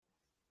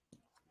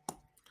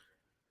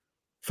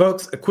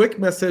Folks, a quick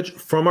message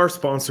from our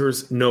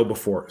sponsors,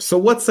 KnowBe4. So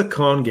what's a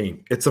con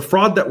game? It's a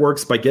fraud that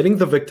works by getting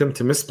the victim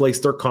to misplace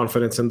their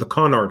confidence in the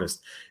con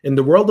artist. In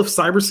the world of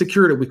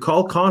cybersecurity, we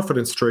call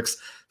confidence tricks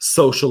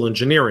social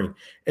engineering.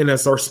 And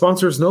as our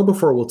sponsors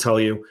KnowBe4 will tell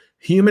you,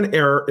 human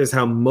error is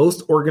how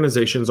most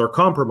organizations are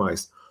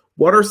compromised.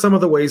 What are some of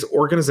the ways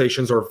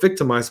organizations are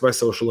victimized by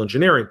social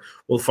engineering?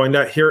 We'll find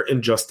out here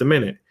in just a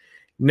minute.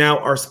 Now,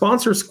 our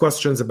sponsors'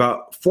 questions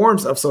about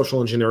forms of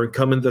social engineering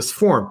come in this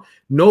form.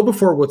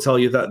 KnowBe4 will tell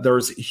you that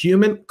there's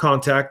human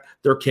contact,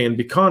 there can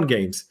be con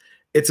games.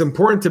 It's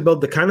important to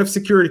build the kind of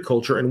security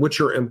culture in which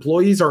your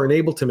employees are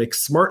enabled to make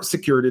smart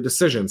security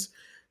decisions.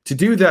 To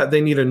do that, they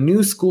need a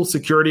new school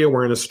security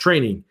awareness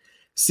training.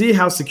 See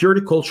how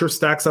security culture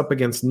stacks up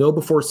against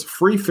KnowBe4's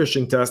free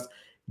phishing test.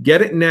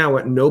 Get it now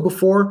at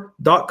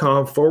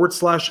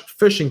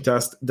knowbe4.com/phishing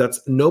test.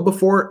 That's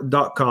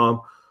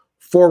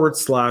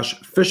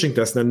knowbe4.com/phishing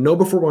test. Now,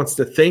 KnowBe4 wants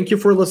to thank you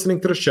for listening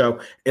to the show,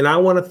 and I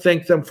want to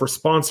thank them for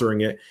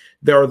sponsoring it.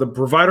 They are the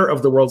provider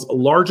of the world's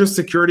largest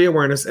security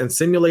awareness and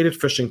simulated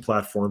phishing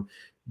platform.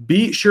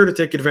 Be sure to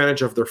take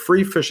advantage of their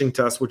free phishing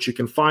test, which you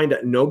can find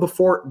at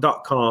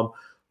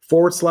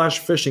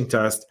knowbe4.com/phishing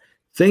test.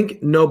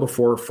 Think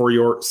KnowBe4 for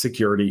your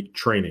security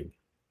training.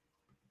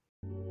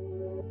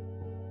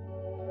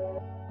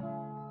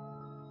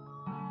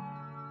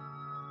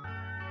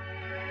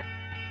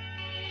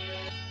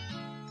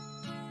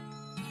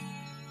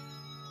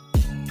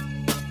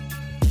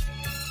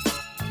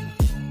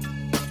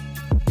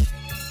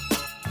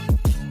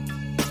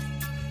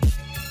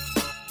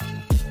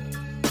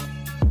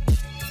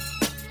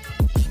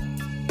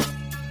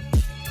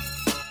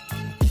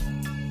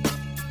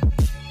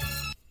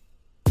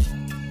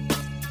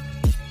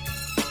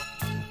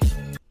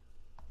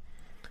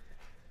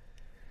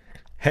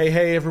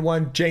 Hey,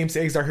 everyone. James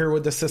Azar here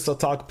with the CISO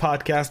Talk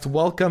podcast.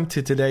 Welcome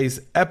to today's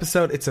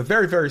episode. It's a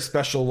very, very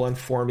special one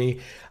for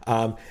me.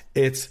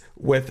 It's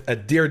with a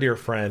dear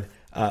friend,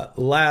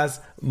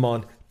 Laz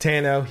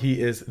Montano. He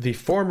is the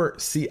former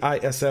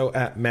CISO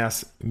at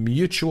Mass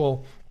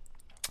Mutual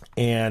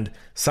and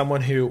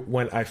someone who,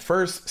 when I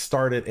first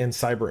started in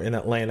cyber in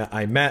Atlanta,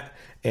 I met,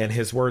 and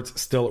his words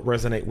still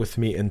resonate with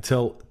me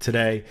until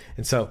today.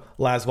 And so,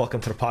 Laz, welcome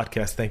to the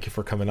podcast. Thank you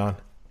for coming on.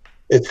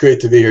 It's great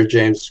to be here,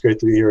 James. It's great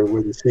to be here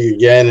with you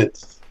again.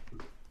 It's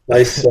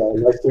nice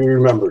to be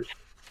remembered.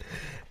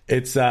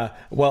 It's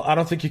well, I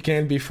don't think you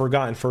can be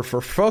forgotten. For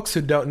folks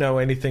who don't know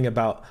anything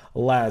about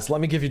Laz, let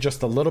me give you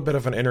just a little bit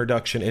of an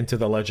introduction into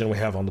the legend we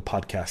have on the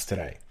podcast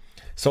today.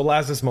 So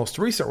Laz's most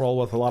recent role,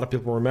 what a lot of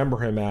people remember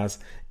him as,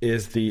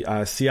 is the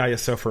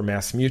CISO for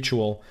Mass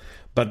Mutual.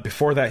 But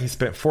before that, he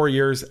spent 4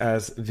 years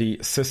as the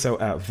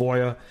CISO at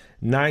Voya,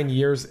 9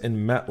 years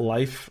in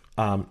MetLife,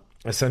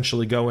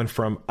 essentially going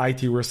from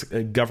IT risk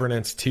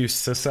governance to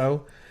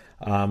CISO.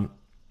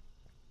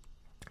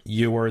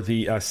 You were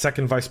the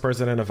second vice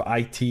president of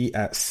IT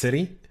at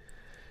Citi.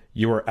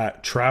 You were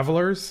at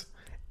Travelers.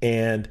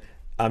 And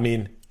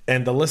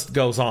the list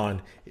goes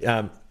on.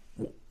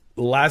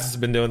 Laz has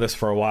been doing this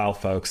for a while,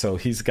 folks, so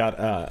he's got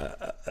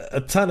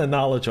a ton of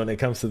knowledge when it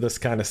comes to this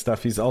kind of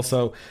stuff. He's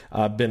also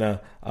been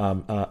a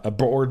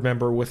board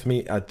member with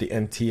me at the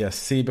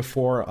NTSC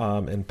before,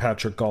 and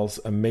Patrick Gall's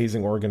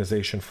amazing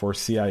organization for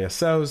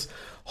CISOs.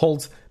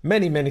 Holds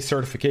many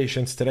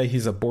certifications. Today,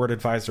 he's a board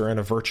advisor and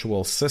a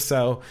virtual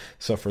CISO.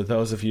 So for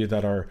those of you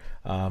that are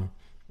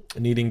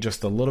needing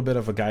just a little bit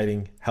of a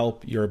guiding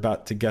help, you're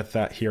about to get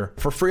that here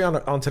for free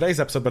on today's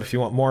episode. But if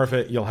you want more of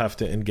it, you'll have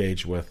to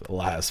engage with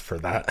Laz for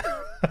that.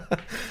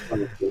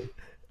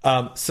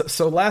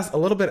 So Laz, a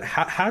little bit,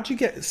 how'd you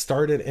get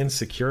started in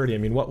security? I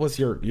mean, what was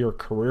your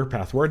career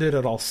path? Where did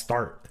it all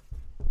start?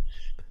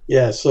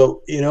 Yeah,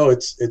 so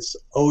it's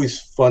always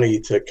funny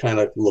to kind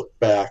of look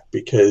back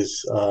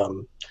because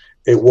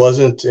it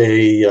wasn't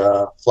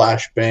a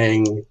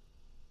flashbang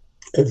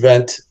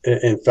event.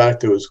 In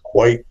fact, it was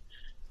quite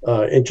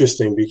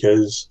interesting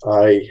because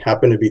I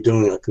happened to be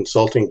doing a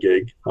consulting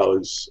gig. I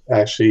was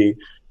actually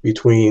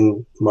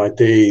between my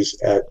days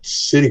at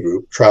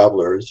Citigroup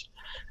Travelers,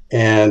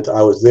 and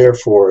I was there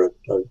for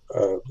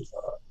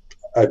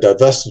a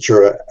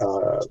divestiture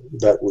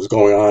that was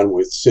going on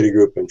with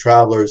Citigroup and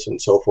Travelers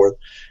and so forth.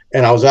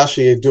 And I was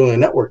actually doing a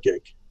network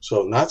gig,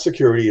 so not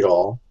security at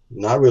all,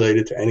 not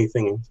related to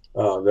anything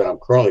that I'm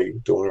currently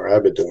doing or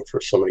have been doing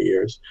for so many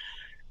years.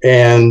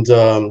 And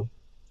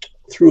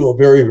through a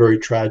very, very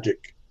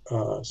tragic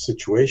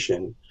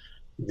situation,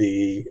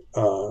 the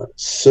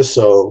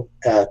CISO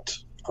at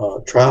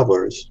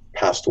Travelers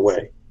passed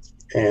away.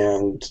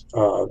 And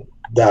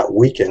that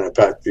weekend, in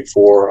fact,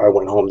 before I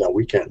went home that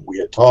weekend, we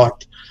had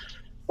talked.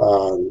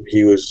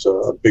 He was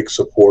a big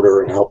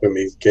supporter in helping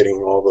me getting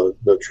all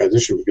the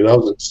transition, because I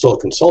was still a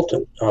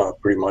consultant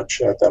pretty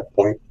much at that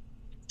point.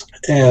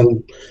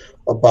 And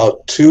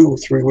about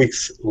 2-3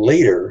 weeks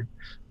later,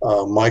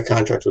 my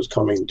contract was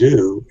coming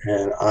due,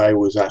 and I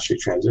was actually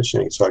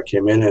transitioning. So I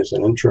came in as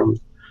an interim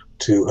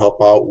to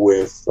help out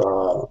with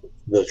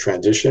the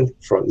transition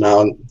from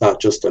now,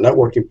 not just the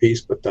networking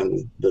piece, but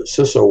then the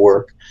CISO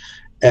work,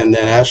 and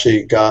then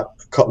actually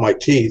cut my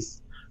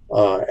teeth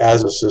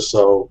as a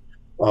CISO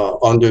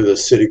under the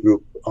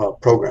Citigroup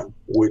program,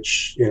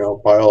 which,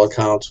 by all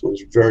accounts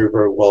was very,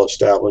 very well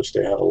established.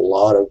 They had a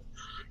lot of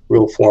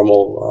real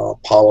formal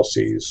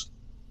policies,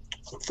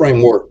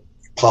 framework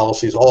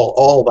policies,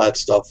 all that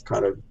stuff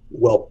kind of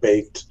well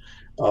baked.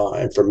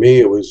 And for me,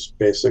 it was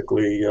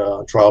basically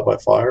trial by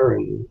fire.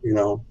 And,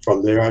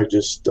 from there, I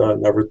just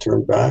never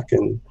turned back.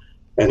 And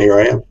here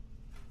I am.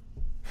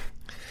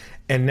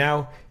 And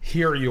now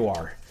here you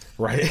are,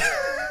 right?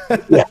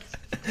 Yeah.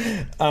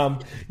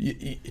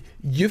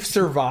 You've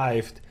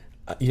survived.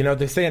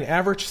 They say an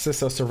average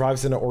CISO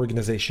survives in an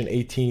organization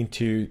 18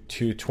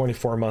 to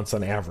 24 months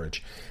on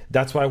average.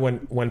 That's why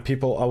when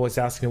people always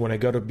ask me when I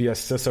go to be a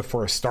CISO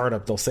for a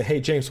startup, they'll say, "Hey,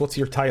 James, what's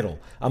your title?"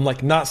 I'm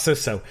like, "Not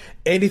CISO,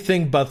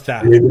 anything but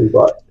that."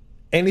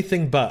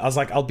 Anything but. I was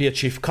like, "I'll be a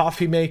chief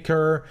coffee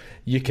maker.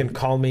 You can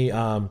call me,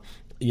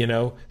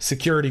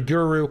 security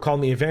guru, call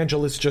me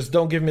evangelist. Just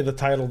don't give me the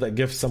title that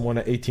gives someone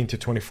an 18 to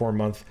 24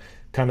 month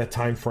kind of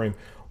time frame."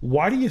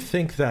 Why do you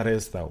think that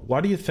is, though? Why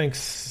do you think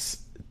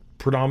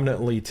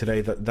predominantly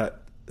today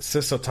that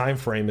CISO time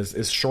frame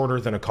is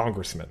shorter than a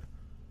congressman?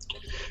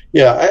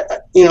 Yeah,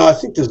 I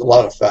think there's a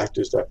lot of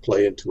factors that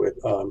play into it.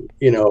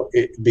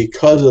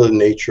 Because of the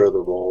nature of the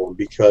role, and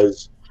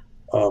because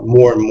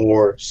more and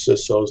more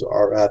CISOs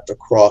are at the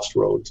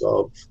crossroads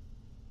of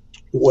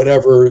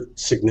whatever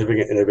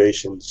significant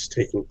innovations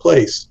taking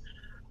place,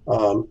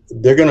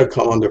 they're going to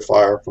come under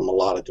fire from a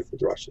lot of different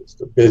directions.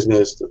 The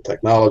business, the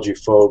technology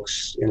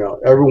folks,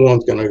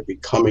 everyone's going to be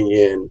coming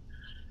in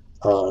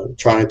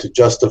trying to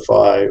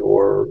justify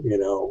or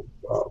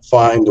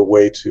find a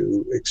way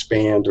to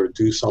expand or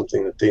do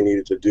something that they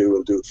needed to do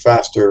and do it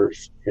faster,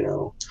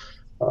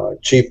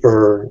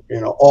 cheaper,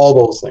 all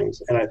those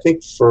things. And I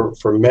think for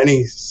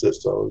many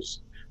CISOs,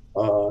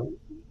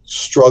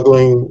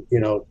 struggling,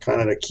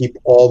 kind of to keep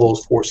all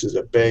those forces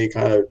at bay,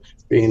 kind of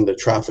being the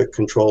traffic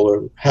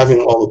controller, having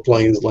all the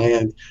planes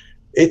land,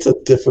 it's a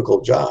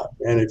difficult job.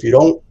 And if you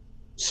don't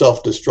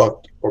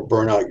self-destruct or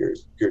burn out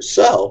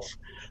yourself,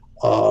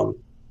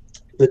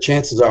 the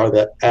chances are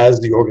that as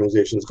the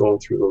organization is going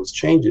through those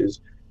changes,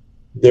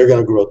 they're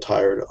going to grow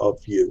tired of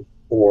you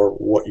or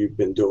what you've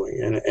been doing.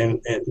 And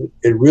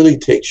it really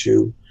takes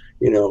you,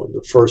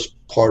 the first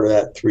part of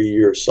that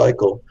 3-year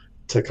cycle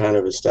to kind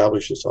of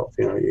establish yourself.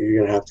 You're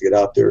going to have to get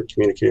out there,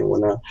 communicate and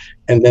whatnot.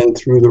 And then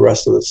through the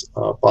rest of this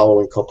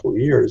following couple of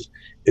years,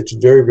 it's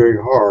very,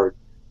 very hard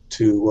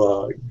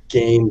to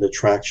gain the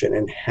traction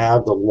and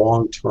have the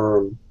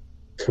long-term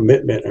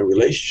commitment and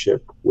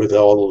relationship with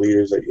all the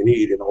leaders that you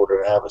need in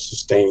order to have a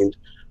sustained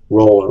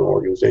role in an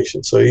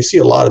organization. So you see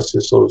a lot of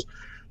CISOs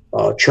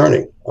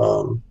churning.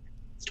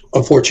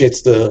 Unfortunately,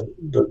 it's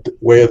the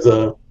way of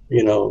the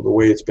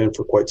way it's been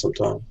for quite some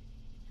time.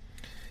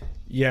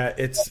 Yeah,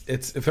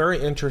 it's very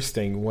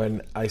interesting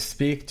when I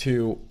speak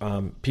to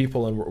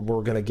people, and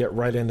we're going to get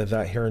right into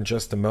that here in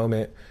just a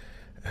moment,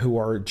 who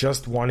are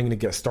just wanting to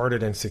get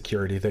started in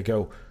security. They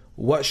go,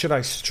 "What should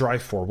I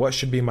strive for? What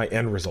should be my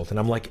end result?" And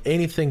I'm like,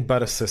 anything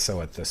but a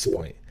CISO at this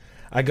point.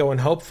 I go,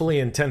 and hopefully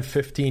in 10,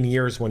 15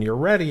 years when you're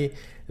ready,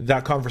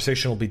 that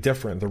conversation will be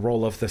different. The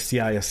role of the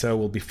CISO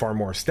will be far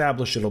more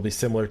established. It'll be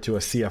similar to a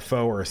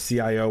CFO or a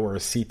CIO or a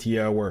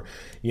CTO, or,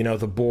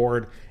 the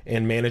board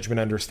and management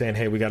understand,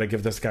 hey, we got to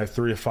give this guy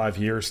 3 to 5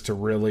 years to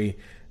really,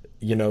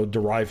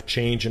 derive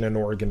change in an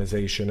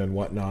organization and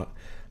whatnot.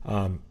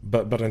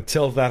 But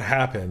until that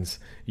happens,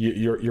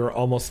 you're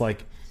almost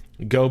like,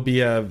 go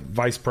be a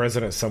vice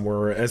president somewhere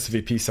or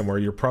SVP somewhere.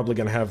 You're probably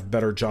going to have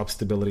better job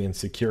stability and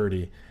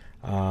security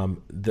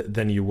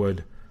than you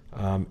would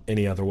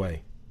any other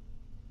way.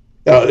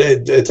 No,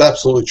 it's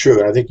absolutely true.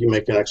 And I think you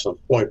make an excellent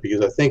point,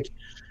 because I think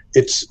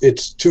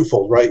it's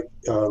twofold, right?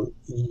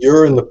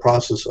 You're in the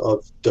process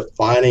of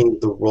defining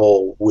the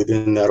role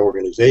within that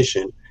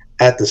organization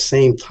at the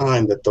same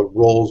time that the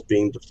role's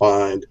being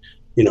defined,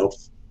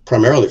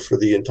 primarily for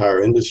the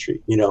entire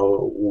industry.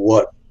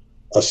 What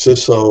a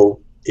CISO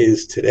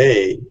is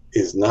today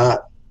is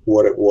not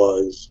what it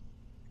was,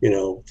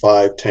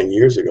 5-10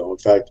 years ago. In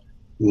fact,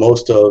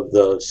 most of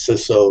the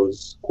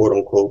CISOs, quote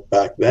unquote,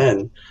 back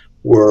then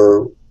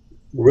were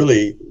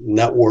really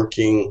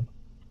networking,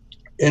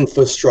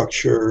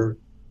 infrastructure,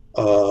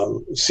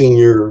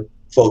 senior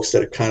folks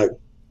that had kind of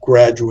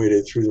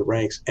graduated through the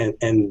ranks, and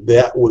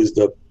that was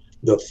the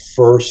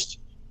first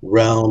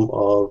realm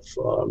of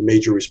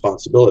major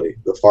responsibility.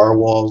 The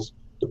firewalls,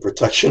 the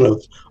protection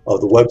of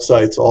the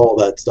websites, all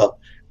that stuff.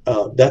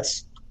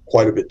 That's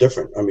quite a bit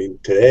different. I mean,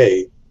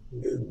 today,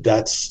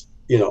 that's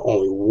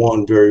only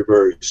one very,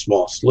 very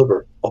small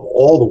sliver of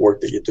all the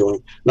work that you're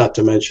doing. Not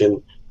to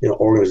mention,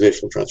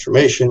 organizational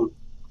transformation,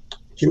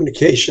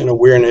 communication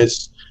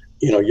awareness,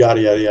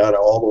 yada yada yada,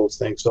 all those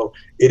things. So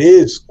it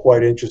is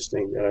quite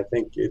interesting, and I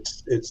think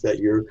it's that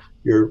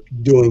you're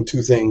doing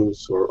two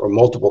things or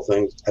multiple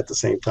things at the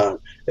same time: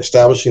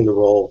 establishing the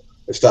role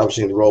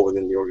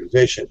within the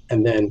organization,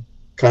 and then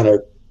kind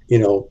of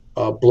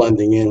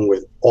blending in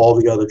with all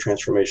the other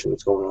transformation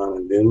that's going on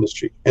in the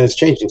industry. And it's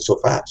changing so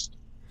fast.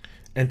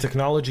 And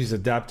technology is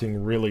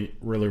adapting really,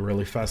 really,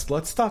 really fast.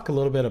 Let's talk a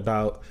little bit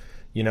about,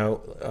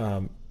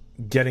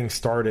 getting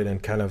started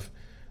and kind of,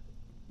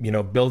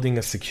 building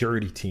a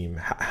security team,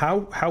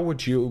 how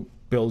would you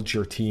build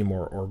your team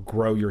or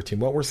grow your team?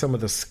 What were some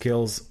of the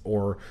skills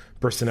or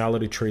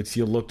personality traits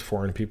you looked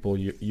for in people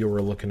you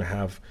were looking to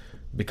have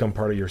become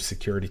part of your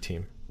security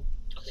team?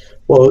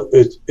 Well,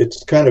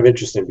 it's kind of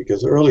interesting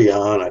because early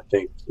on, I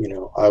think,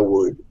 I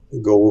would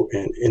go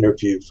and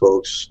interview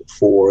folks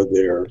for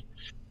their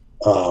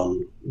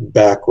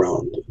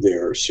background,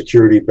 their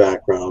security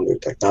background, their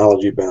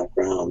technology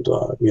background,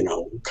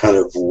 kind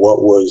of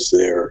what was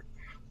their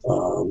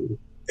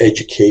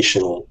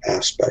educational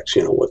aspects,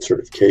 what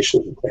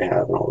certifications they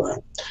have and all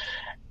that.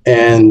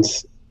 And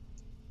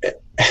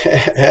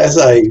as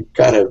I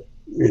kind of,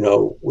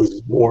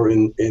 was more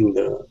in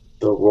the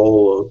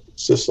role of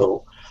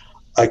CISO,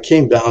 I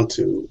came down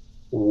to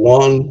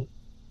one,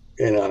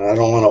 and I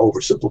don't want to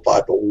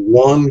oversimplify, but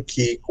one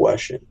key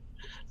question,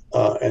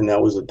 and that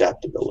was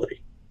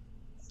adaptability.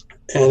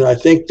 And I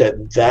think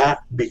that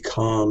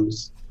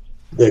becomes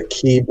the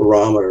key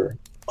barometer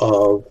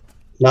of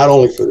not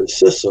only for the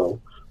CISO,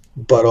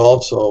 but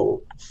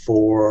also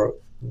for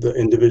the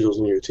individuals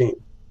in your team,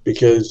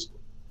 because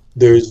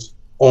there's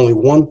only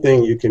one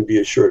thing you can be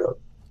assured of,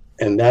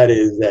 and that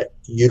is that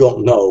you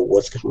don't know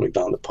what's coming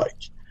down the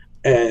pike.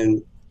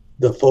 And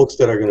the folks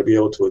that are going to be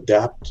able to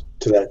adapt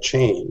to that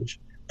change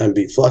and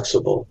be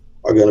flexible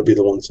are going to be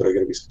the ones that are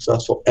going to be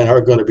successful, and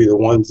are going to be the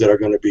ones that are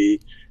going to be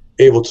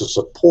able to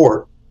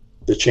support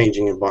the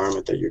changing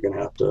environment that you're going to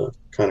have to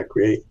kind of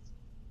create.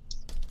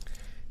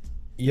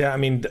 Yeah, I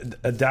mean,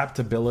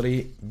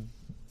 adaptability,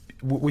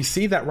 we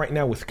see that right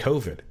now with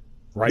COVID,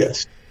 right?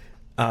 Yes.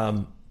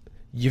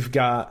 You've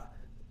got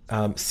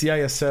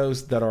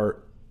CISOs that are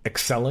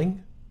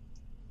excelling,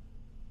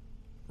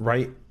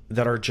 right?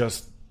 That are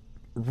just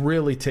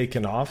really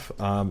taken off.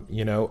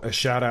 A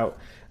shout out,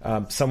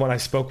 someone I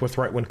spoke with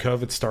right when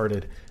COVID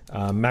started,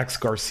 Max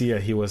Garcia.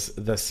 He was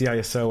the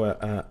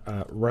CISO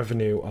at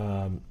Revenue.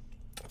 I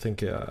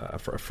think I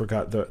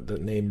forgot the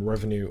name,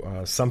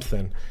 Revenue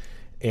something,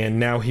 and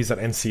now he's at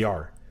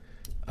NCR.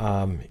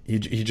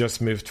 He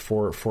just moved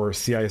for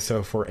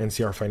CISO for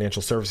NCR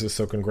Financial Services.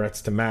 So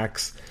congrats to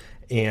Max.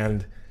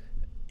 And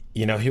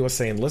he was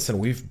saying, listen,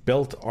 we've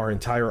built our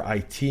entire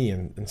IT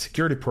and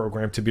security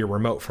program to be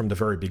remote from the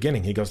very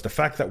beginning. He goes, the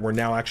fact that we're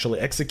now actually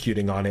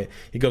executing on it,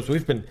 he goes,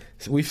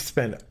 we've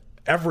spent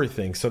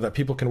everything so that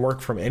people can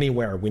work from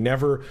anywhere. We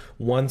never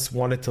once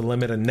wanted to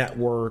limit a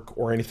network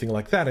or anything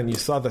like that. And you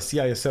saw the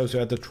CISOs who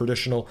had the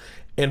traditional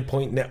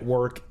endpoint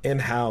network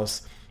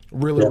in-house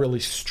really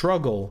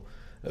struggle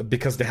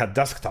because they had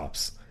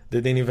desktops. They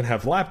didn't even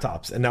have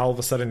laptops. And now all of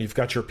a sudden you've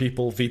got your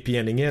people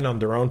VPNing in on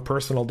their own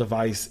personal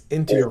device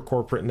into your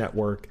corporate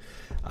network.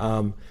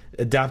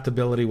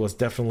 Adaptability was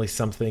definitely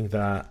something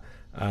that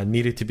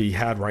needed to be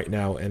had right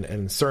now.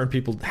 And certain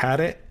people had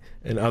it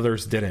and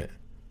others didn't.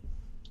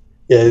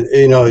 Yeah,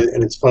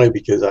 and it's funny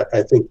because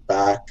I think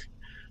back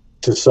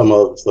to some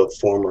of the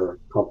former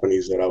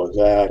companies that I was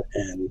at,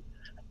 and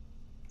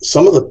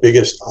some of the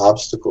biggest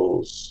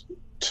obstacles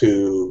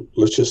to,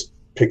 let's just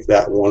pick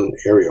that one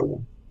area,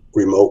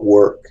 remote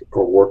work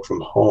or work from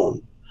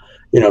home,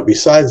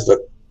 besides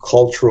the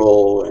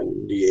cultural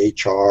and the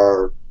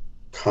HR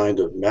kind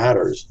of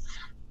matters,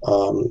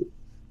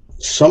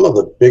 some of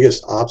the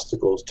biggest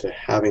obstacles to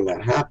having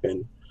that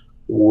happen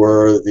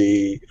were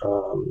the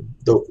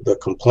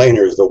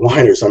complainers, the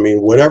whiners. I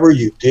mean, whatever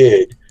you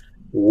did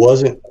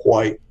wasn't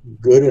quite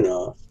good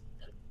enough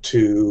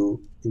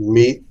to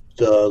meet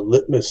the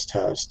litmus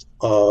test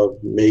of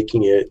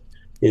making it,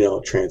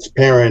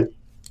 transparent,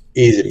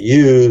 easy to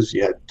use.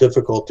 You had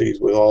difficulties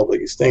with all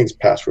these things,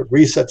 password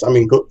resets. I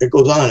mean, it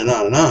goes on and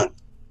on and on.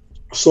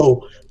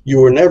 So you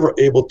were never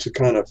able to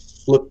kind of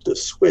flip the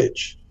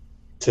switch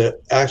to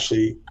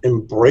actually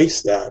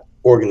embrace that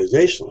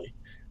organizationally.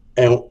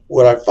 And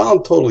what I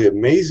found totally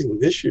amazing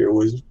this year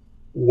was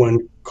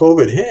when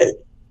COVID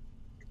hit,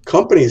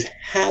 companies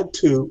had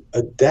to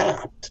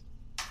adapt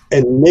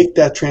and make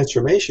that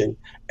transformation.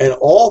 And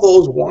all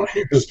those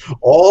wires,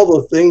 all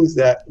the things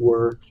that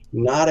were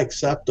not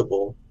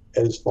acceptable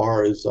as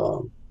far as,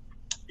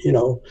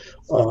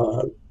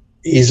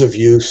 ease of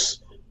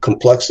use,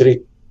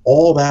 complexity,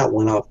 all that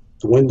went out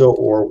the window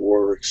or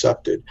were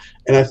accepted.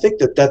 And I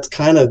think that's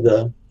kind of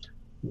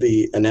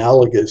the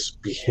analogous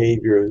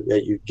behavior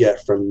that you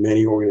get from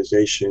many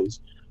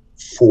organizations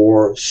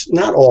for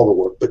not all the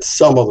work, but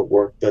some of the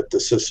work that the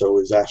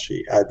CISO is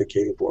actually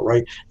advocating for,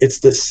 right? It's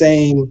the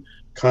same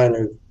kind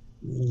of,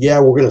 yeah,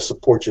 we're going to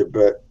support you,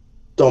 but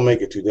don't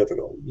make it too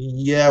difficult.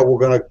 Yeah, we're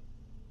going to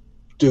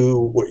do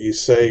what you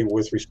say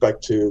with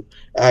respect to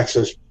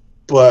access,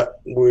 but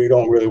we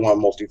don't really want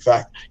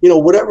multi-factor.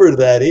 Whatever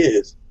that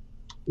is,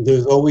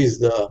 there's always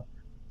the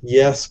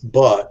yes,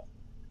 but,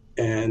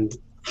 and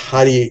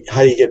how do you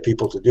get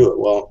people to do it?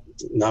 Well,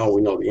 now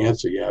we know the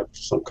answer. You have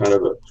some kind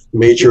of a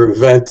major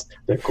event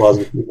that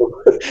causes people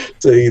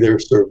to either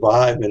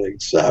survive and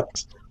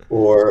accept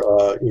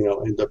or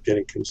end up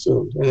getting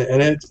consumed.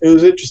 And it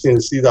was interesting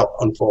to see that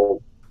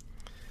unfold.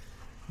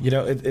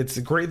 It's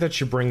great that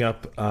you bring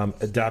up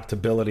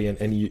adaptability,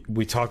 and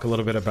we talk a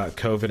little bit about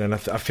COVID, and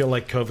I feel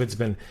like COVID's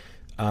been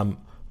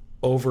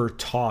over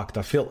talked.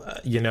 I feel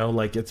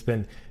like it's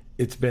been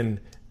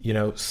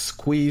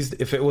squeezed.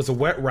 If it was a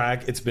wet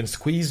rag, it's been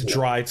squeezed,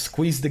 dried,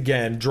 squeezed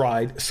again,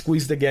 dried,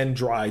 squeezed again,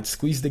 dried,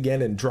 squeezed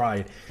again, and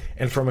dried.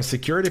 And from a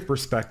security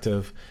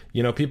perspective,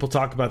 people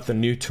talk about the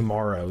new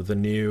tomorrow, the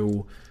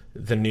new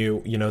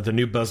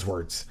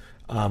buzzwords.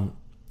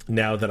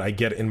 Now that I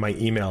get in my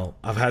email,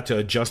 I've had to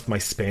adjust my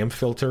spam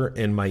filter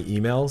in my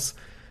emails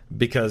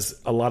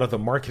because a lot of the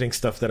marketing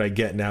stuff that I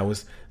get now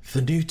is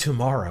the new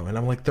tomorrow. And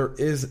I'm like, there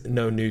is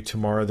no new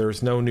tomorrow.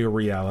 There's no new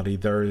reality.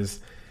 There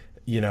is,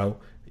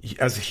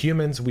 as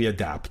humans, we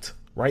adapt,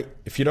 right?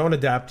 If you don't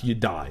adapt, you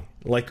die.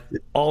 Like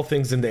all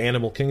things in the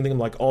animal kingdom,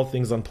 like all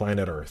things on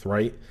planet Earth,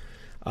 right?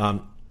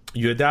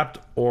 You adapt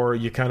or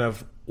you kind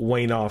of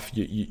wane off,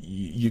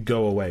 you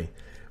go away.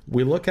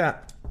 We look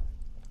at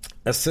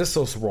a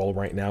CISO's role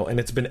right now, and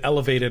it's been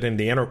elevated in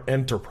the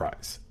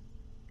enterprise.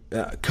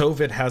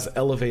 COVID has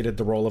elevated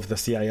the role of the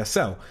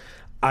CISO.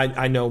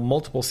 I know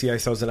multiple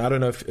CISOs, and I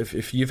don't know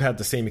if you've had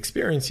the same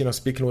experience,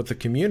 speaking with the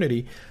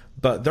community,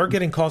 but they're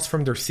getting calls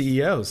from their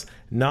CEOs,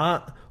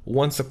 not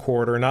once a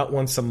quarter, not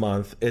once a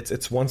month.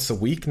 It's once a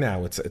week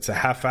now. It's a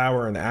half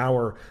hour, an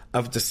hour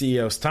of the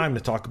CEO's time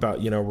to talk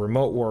about,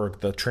 remote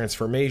work, the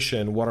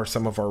transformation, what are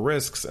some of our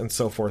risks, and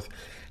so forth.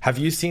 Have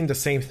you seen the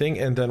same thing?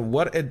 And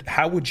then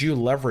how would you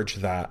leverage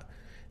that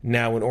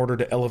now in order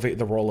to elevate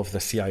the role of the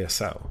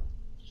CISO?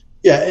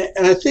 Yeah,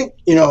 and I think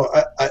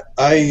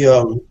I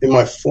in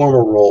my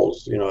former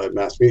roles, at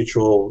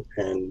MassMutual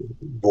and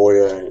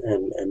Voya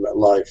and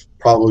MetLife,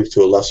 probably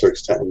to a lesser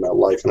extent in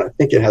MetLife, and I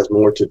think it has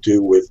more to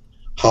do with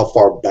how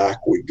far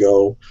back we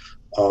go.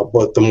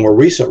 But the more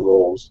recent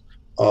roles,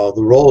 the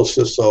role of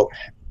CISO,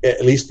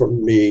 at least for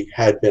me,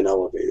 had been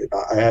elevated.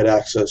 I had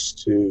access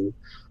to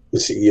the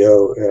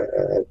CEO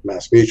at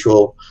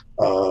MassMutual,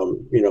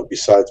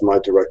 besides my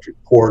direct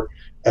report.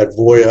 At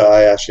Voya,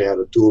 I actually had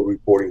a dual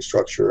reporting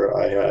structure.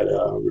 I had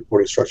a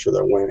reporting structure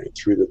that went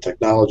through the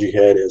technology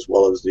head as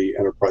well as the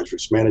enterprise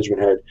risk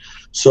management head.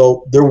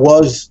 So there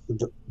was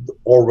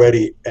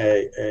already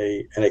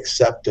an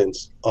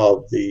acceptance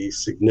of the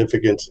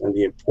significance and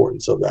the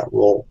importance of that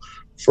role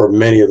for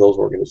many of those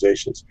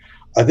organizations.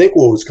 I think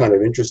what was kind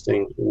of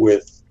interesting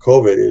with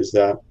COVID is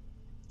that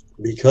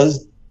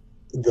because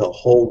the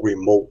whole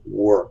remote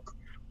work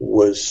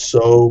was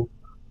so,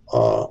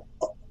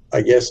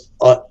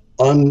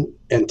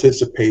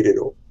 unanticipated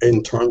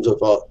in terms of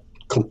a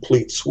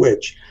complete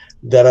switch,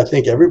 that I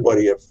think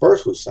everybody at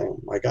first was saying,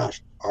 my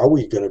gosh, are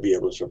we going to be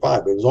able to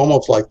survive? It was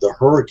almost like the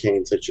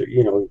hurricanes that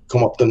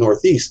come up the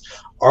Northeast.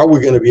 Are we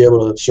going to be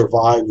able to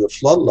survive the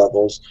flood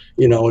levels,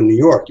 in New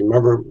York? You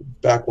remember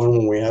back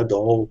when we had the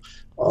whole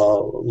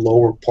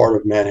lower part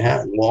of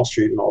Manhattan, Wall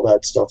Street and all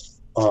that stuff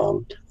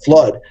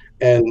flood.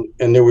 And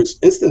there was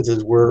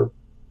instances where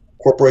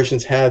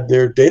corporations had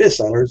their data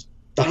centers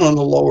down on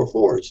the lower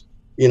floors.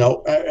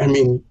 I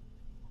mean,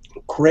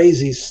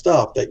 crazy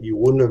stuff that you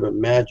wouldn't have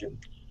imagined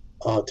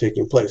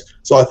taking place.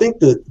 So I think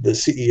the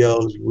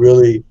CEOs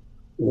really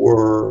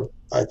were,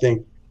 I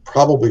think,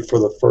 probably for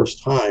the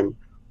first time,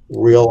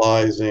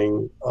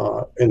 realizing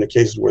in the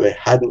cases where they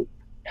hadn't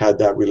had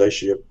that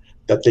relationship,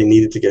 that they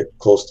needed to get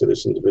close to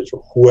this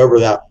individual, whoever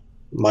that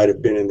might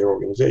have been in their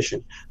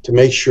organization, to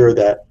make sure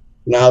that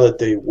now that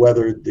they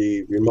weathered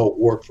the remote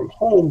work from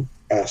home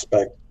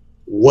aspect,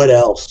 what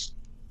else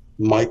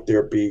might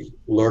there be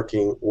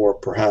lurking or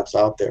perhaps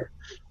out there,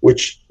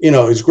 which,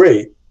 is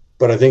great.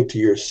 But I think to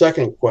your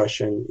second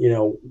question,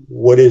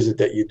 what is it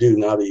that you do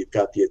now that you've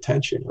got the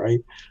attention, right?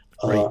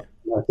 Right.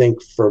 I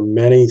think for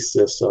many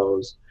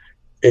CISOs,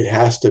 it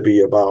has to be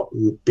about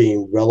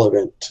being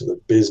relevant to the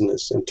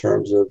business in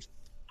terms of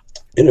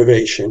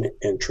innovation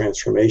and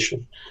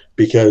transformation.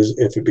 Because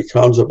if it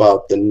becomes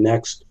about the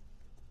next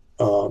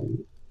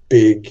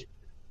big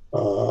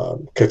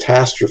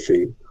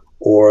catastrophe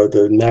or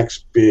the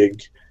next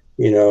big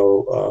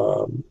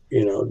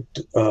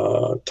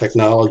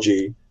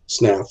technology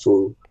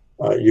snafu,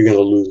 you're going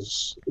to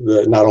lose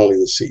not only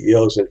the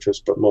CEO's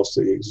interest, but most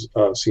of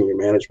the senior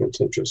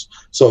management's interest.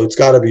 So it's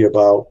got to be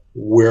about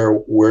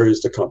where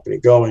is the company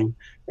going,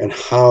 and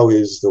how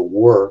is the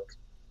work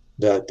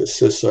that the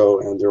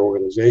CISO and their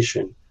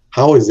organization,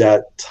 how is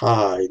that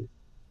tied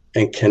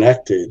and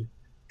connected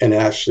and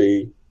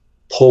actually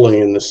pulling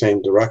in the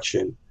same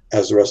direction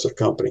as the rest of the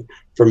company.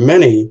 For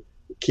many,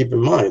 keep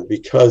in mind,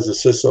 because the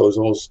CISO has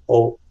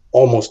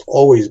almost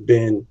always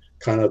been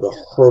kind of the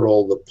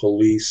hurdle, the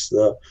police,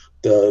 the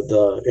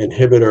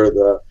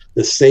inhibitor,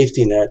 the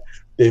safety net,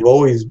 they've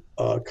always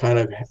kind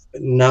of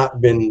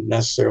not been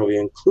necessarily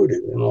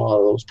included in a lot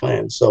of those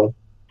plans. So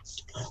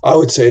I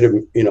would say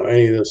to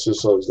any of the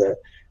CISOs that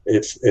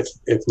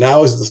if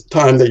now is the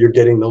time that you're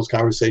getting those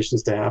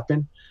conversations to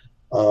happen,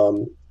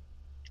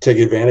 take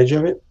advantage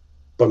of it,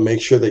 but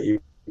make sure that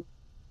you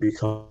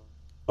become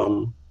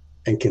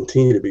and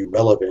continue to be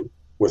relevant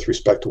with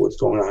respect to what's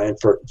going on. And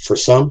for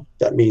some,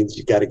 that means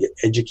you got to get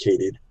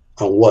educated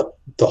on what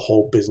the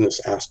whole business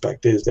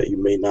aspect is that you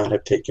may not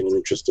have taken an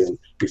interest in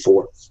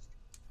before.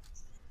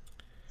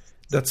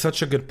 That's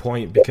such a good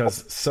point,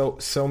 because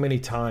so many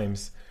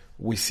times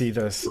we see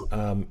this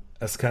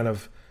as kind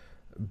of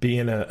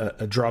being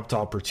a dropped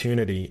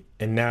opportunity,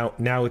 and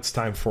now it's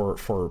time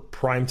for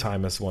prime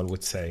time, as one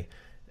would say.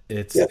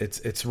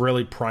 It's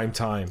really prime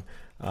time.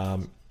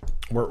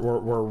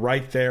 We're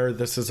right there.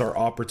 This is our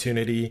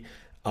opportunity.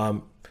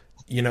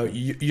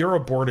 You're a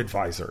board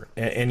advisor,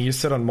 and you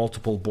sit on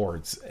multiple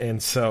boards,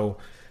 and so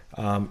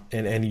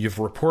and you've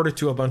reported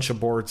to a bunch of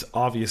boards,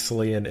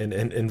 obviously,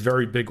 and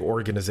very big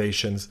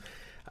organizations.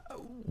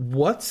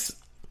 What's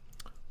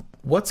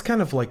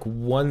kind of like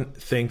one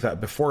thing that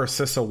before a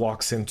CISO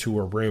walks into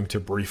a room to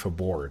brief a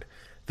board,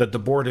 that the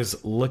board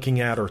is looking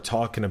at or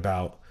talking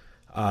about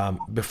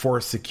before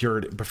a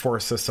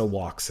CISO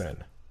walks in?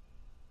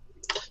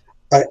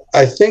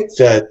 I think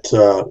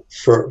that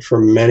for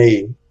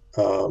many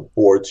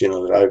boards,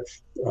 that I've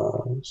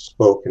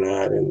spoken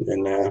at,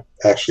 and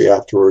actually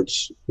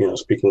afterwards,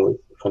 speaking with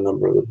a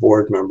number of the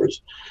board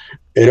members,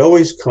 it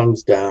always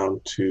comes down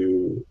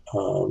to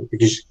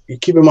because you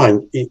keep in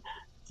mind,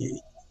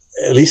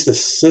 at least the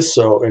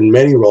CISO in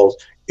many roles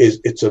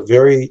it's a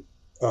very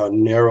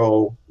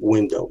narrow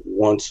window,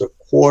 once a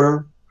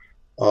quarter,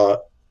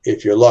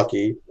 if you're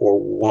lucky,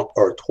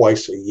 or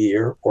twice a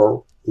year,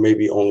 or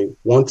maybe only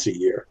once a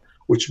year,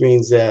 which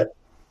means that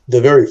the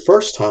very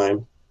first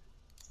time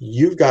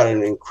you've got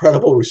an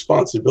incredible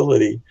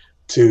responsibility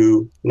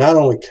to not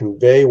only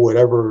convey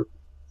whatever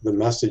the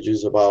message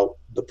is about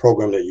the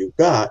program that you've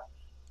got,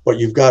 but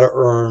you've got to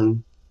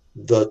earn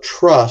the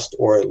trust,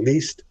 or at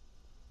least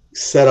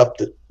set up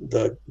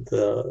the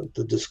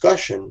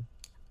discussion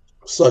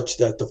such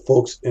that the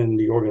folks in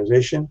the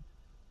organization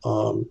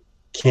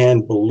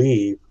can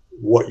believe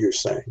what you're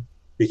saying.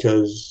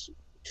 Because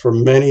for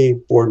many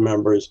board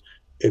members,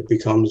 it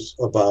becomes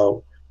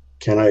about,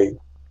 can I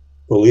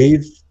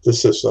believe the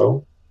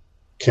CISO?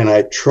 Can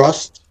I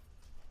trust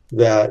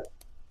that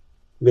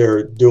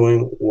they're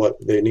doing what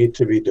they need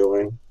to be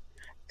doing?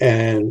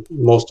 And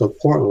most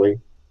importantly,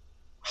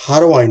 how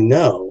do I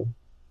know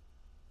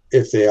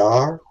if they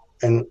are,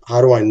 and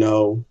how do I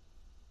know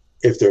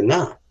if they're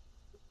not?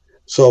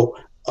 So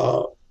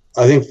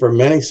I think for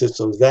many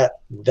systems,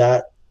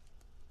 that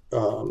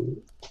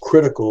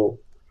critical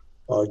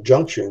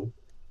junction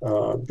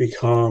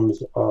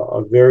becomes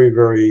a very,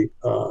 very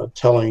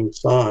telling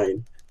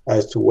sign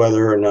as to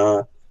whether or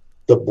not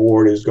the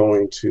board is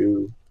going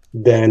to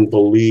then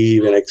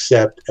believe and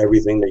accept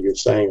everything that you're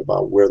saying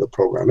about where the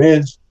program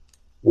is,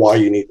 why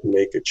you need to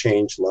make a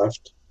change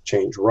left,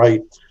 change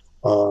right,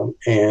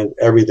 and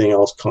everything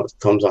else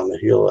comes on the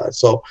heel of that.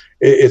 So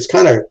it's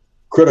kind of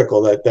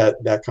critical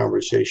that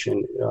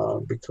conversation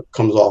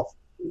comes off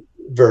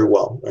very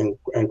well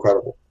and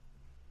credible.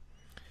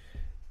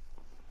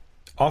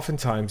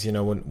 Oftentimes,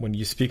 when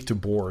you speak to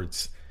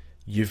boards,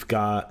 you've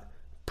got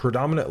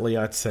predominantly,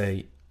 I'd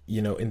say,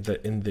 in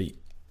the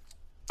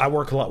I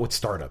work a lot with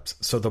startups.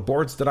 So the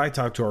boards that I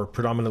talk to are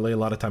predominantly a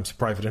lot of times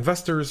private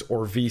investors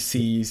or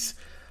VCs.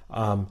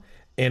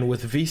 And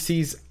with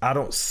VCs, I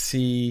don't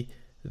see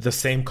the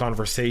same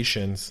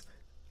conversations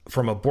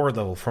from a board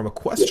level, from a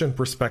question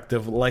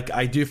perspective, like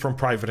I do from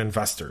private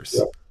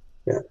investors.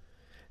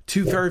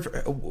 Two very,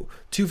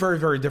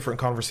 very different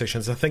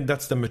conversations. I think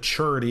that's the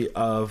maturity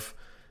of,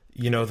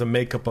 the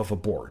makeup of a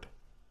board.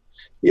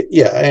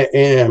 Yeah,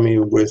 and I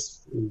mean, with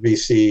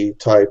VC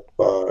type,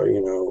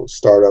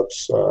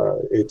 startups,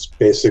 it's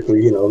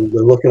basically, they're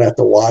looking at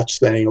the watch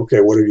saying, okay,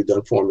 what have you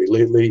done for me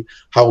lately?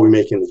 How are we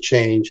making the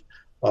change?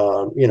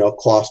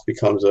 Cost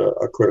becomes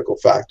a critical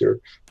factor,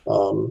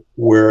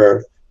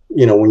 where,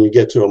 when you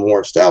get to a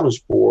more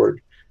established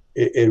board,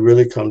 it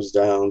really comes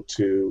down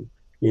to,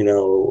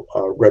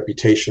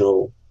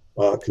 reputational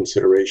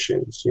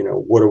considerations.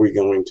 What are we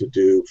going to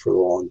do for the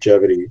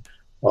longevity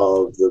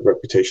of the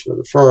reputation of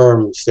the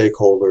firm,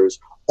 stakeholders,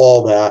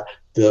 all that.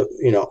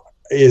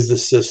 Is the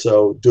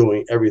CISO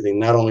doing everything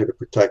not only to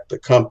protect the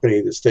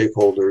company, the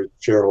stakeholders,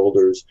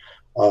 shareholders,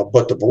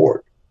 but the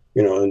board,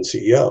 and the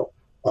CEO.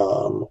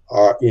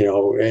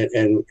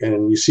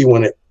 And you see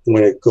when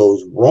it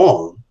goes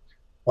wrong,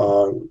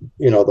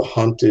 the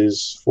hunt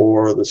is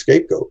for the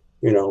scapegoat.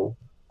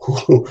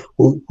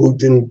 Who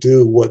didn't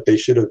do what they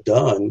should have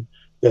done,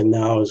 that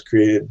now has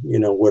created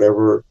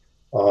whatever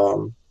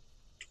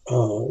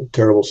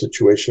terrible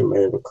situation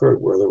may have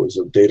occurred, where there was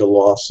a data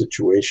loss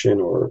situation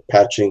or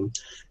patching,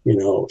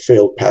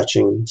 failed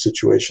patching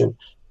situation,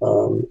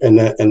 and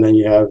then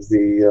you have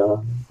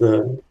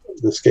the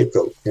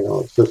scapegoat.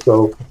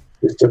 So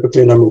it's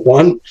typically number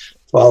one,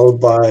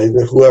 followed by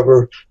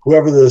whoever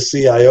the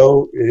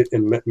CIO,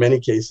 in many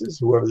cases,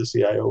 whoever the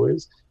CIO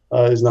is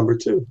number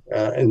two,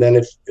 and then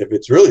if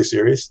it's really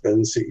serious, then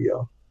the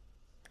CEO.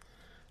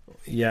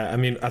 Yeah, I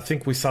mean, I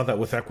think we saw that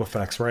with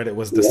Equifax, right? It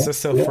was the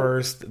CISO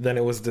first, then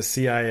it was the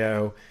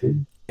CIO,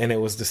 and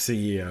it was the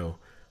CEO.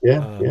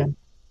 Yeah.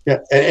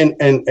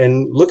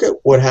 And look at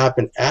what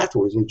happened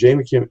afterwards when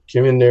Jamie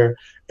came in there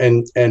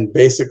and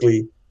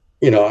basically,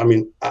 I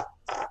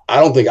I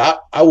don't think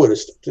I would have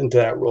stepped into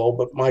that role,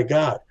 but my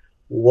God,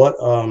 what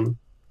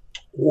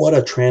what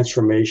a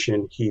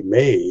transformation he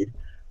made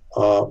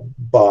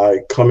by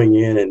coming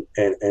in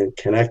and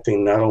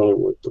connecting not only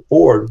with the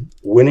board,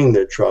 winning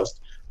their trust,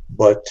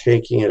 but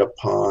taking it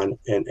upon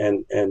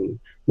and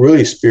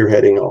really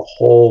spearheading a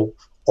whole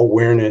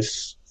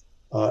awareness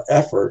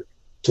effort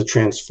to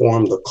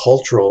transform the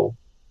cultural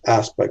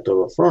aspect of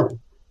a firm,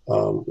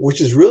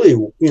 which is really,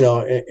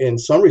 in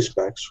some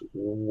respects,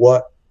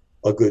 what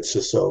a good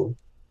CISO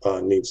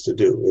needs to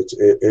do.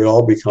 It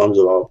all becomes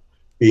about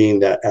being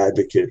that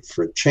advocate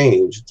for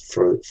change,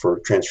 for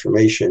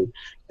transformation,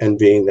 and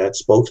being that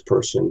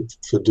spokesperson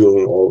for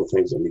doing all the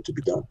things that need to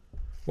be done.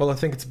 Well, I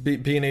think it's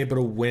being able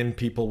to win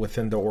people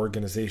within the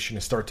organization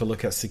and start to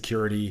look at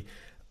security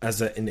as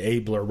an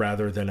enabler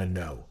rather than a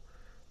no,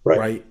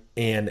 right?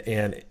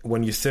 And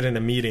when you sit in a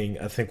meeting,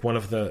 I think one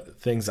of the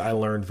things I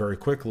learned very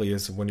quickly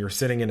is when you're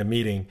sitting in a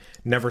meeting,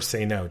 never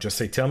say no. Just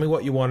say, tell me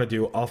what you want to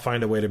do. I'll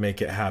find a way to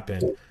make it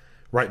happen,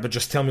 right? But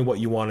just tell me what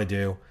you want to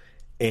do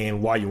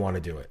and why you want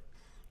to do it.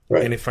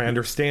 Right. And if I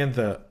understand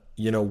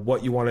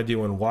what you want to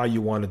do and why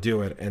you want to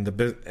do it, and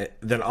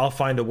then I'll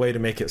find a way to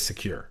make it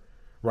secure,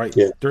 right?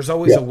 Yeah. There's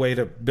always a way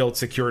to build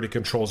security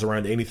controls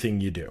around anything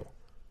you do.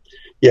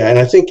 Yeah, and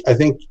I think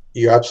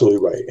you're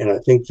absolutely right. And I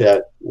think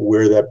that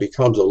where that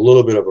becomes a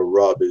little bit of a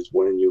rub is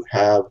when you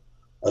have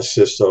a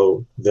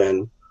CISO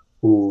then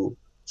who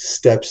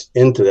steps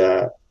into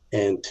that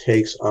and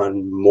takes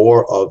on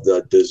more of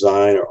the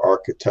design or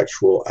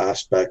architectural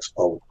aspects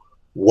of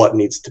what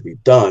needs to be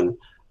done,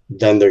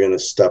 then they're going to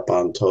step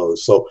on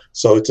toes. So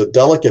it's a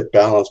delicate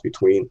balance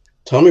between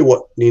tell me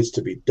what needs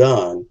to be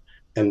done,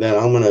 and then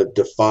I'm going to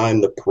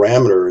define the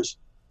parameters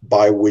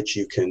by which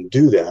you can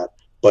do that,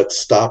 but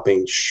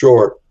stopping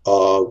short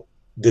of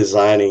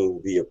designing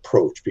the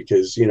approach,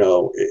 because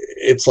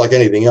it's like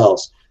anything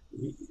else.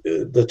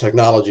 The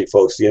technology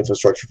folks, the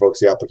infrastructure folks,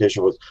 the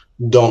application folks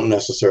don't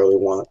necessarily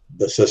want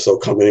the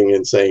CISO coming in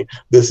and saying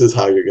this is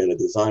how you're going to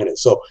design it.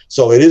 So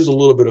it is a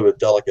little bit of a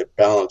delicate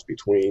balance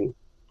between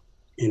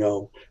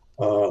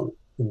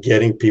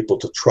getting people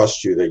to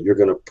trust you that you're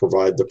going to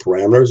provide the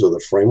parameters or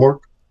the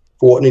framework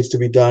for what needs to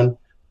be done,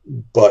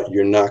 but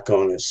you're not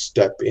going to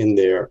step in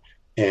there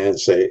and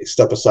say,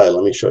 step aside,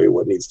 let me show you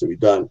what needs to be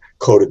done,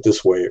 code it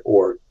this way,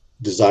 or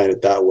design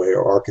it that way,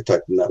 or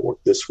architect the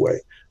network this way.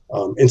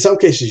 In some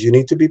cases, you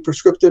need to be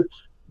prescriptive,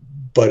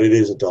 but it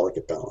is a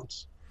delicate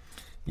balance.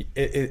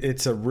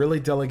 It's a really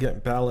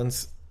delicate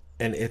balance,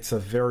 and it's a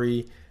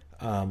very,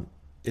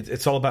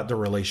 it's all about the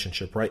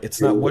relationship, right?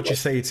 It's not what you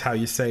say, it's how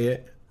you say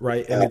it,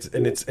 right?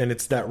 And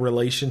it's that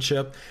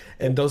relationship,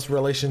 and those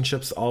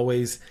relationships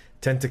always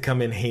tend to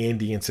come in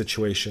handy in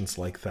situations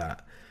like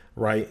that,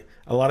 right?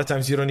 A lot of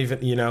times you don't even,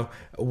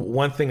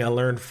 one thing I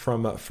learned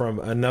from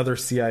another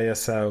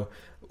CISO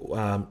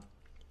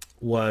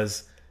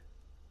was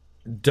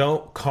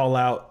don't call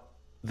out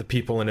the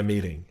people in a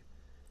meeting.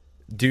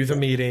 Do the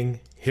meeting,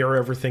 hear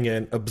everything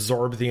in,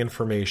 absorb the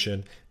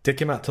information, take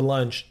them out to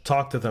lunch,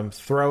 talk to them,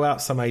 throw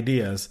out some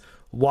ideas,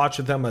 watch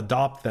them,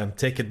 adopt them,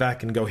 take it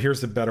back and go,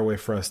 here's a better way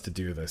for us to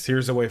do this.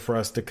 Here's a way for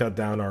us to cut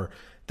down our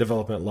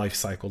development life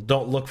cycle.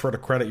 Don't look for the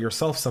credit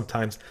yourself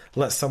sometimes.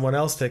 Let someone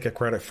else take a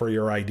credit for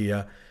your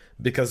idea,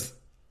 because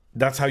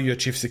that's how you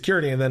achieve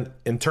security. And then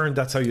in turn,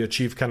 that's how you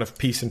achieve kind of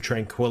peace and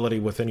tranquility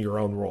within your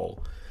own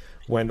role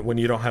when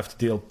you don't have to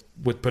deal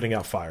with putting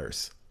out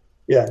fires.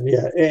 Yeah.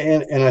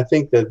 And I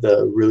think that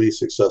the really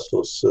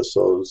successful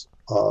CISOs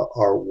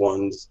are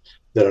ones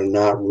that are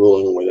not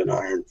ruling with an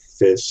iron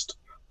fist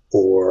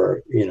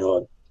or,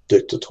 a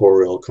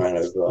dictatorial kind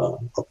of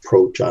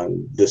approach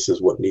on this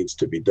is what needs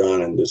to be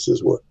done and this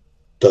is what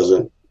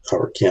doesn't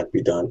or can't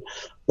be done,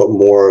 but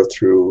more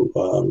through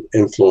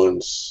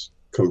influence,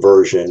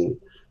 conversion,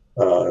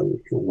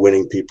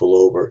 winning people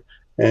over.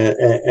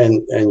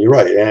 And you're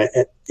right.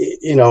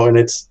 And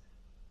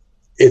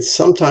it's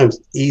sometimes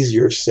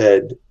easier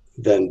said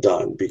than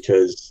done,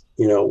 because,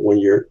 when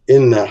you're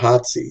in that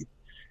hot seat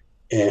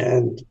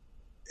and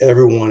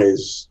everyone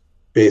is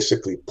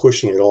basically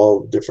pushing at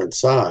all different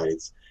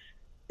sides,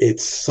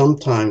 it's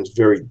sometimes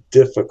very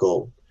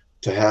difficult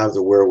to have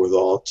the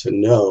wherewithal to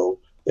know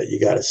that you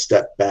got to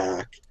step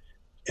back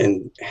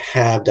and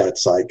have that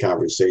side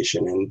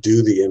conversation and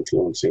do the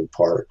influencing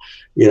part.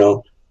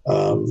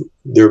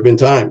 There have been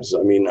times,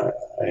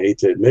 I hate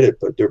to admit it,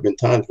 but there have been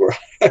times where,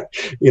 in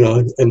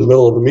the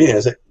middle of a meeting, I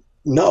say,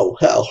 no,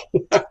 hell,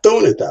 I'm not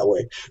doing it that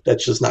way.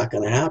 That's just not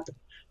going to happen.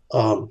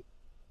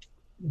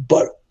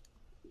 But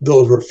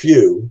those were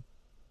few.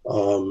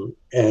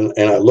 And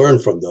I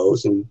learned from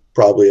those and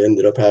probably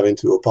ended up having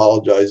to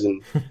apologize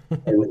and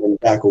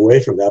back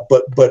away from that.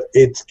 But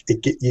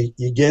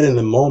you get in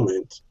the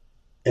moment,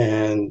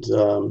 and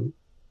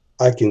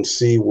I can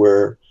see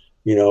where,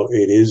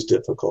 it is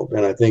difficult.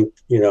 And I think,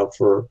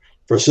 for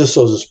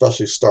CISOs,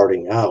 especially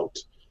starting out,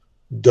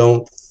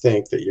 don't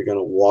think that you're going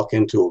to walk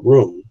into a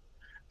room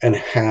and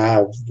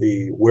have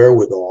the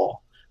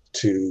wherewithal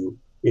to,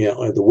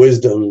 the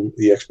wisdom,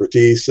 the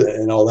expertise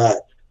and all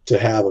that, to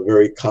have a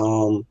very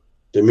calm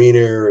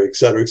demeanor, et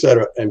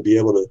cetera, and be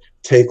able to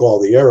take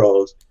all the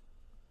arrows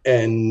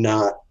and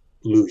not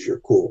lose your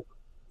cool.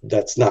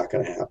 That's not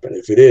going to happen.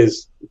 If it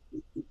is,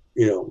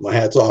 my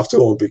hat's off to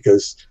them,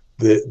 because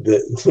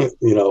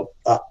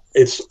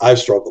it's I've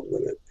struggled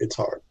with it. It's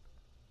hard.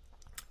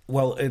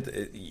 Well,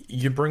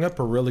 you bring up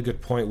a really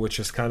good point, which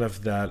is kind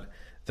of that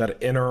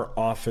inner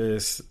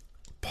office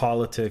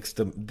politics,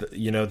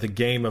 the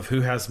game of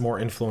who has more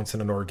influence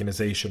in an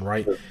organization,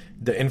 right? Sure.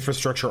 The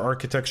infrastructure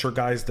architecture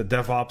guys, the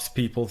DevOps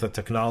people, the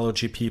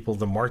technology people,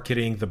 the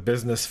marketing, the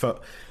business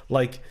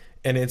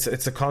and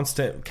it's a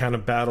constant kind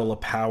of battle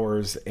of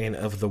powers and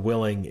of the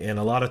willing. And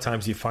a lot of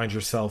times you find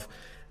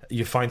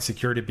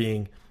security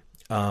being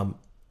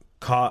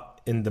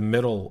caught in the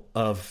middle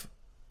of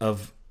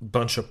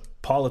bunch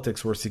of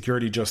politics, where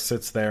security just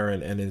sits there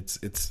and it's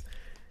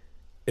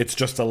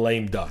just a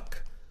lame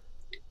duck.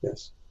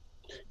 Yes.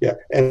 Yeah.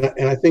 And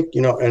I think,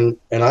 and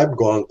I've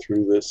gone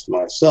through this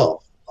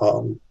myself,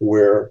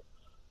 where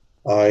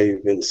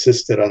I've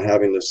insisted on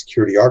having the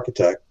security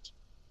architect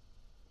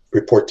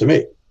report to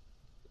me,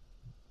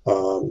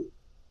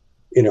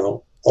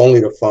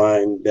 only to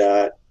find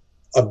that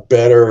a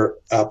better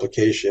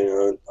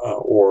application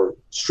or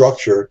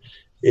structure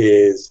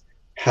is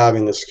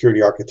having the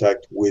security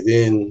architect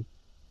within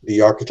the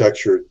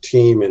architecture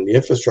team and the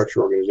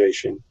infrastructure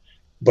organization,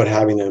 but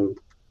having them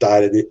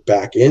guided it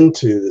back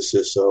into the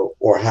CISO,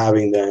 or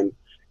having them,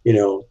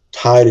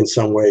 tied in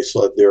some way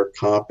so that their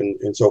comp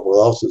and so forth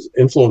else is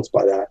influenced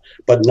by that,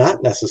 but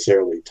not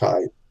necessarily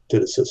tied to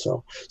the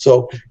CISO.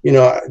 So,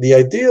 the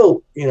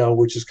ideal,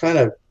 which is kind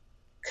of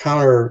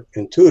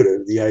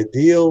counterintuitive, the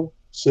ideal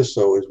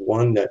CISO is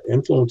one that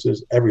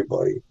influences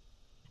everybody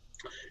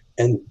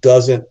and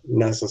doesn't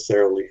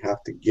necessarily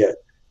have to get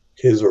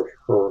his or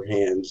her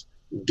hands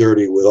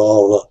dirty with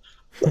all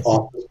the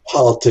office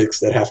politics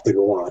that have to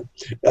go on.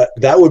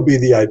 That would be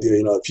the idea.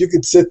 If you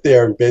could sit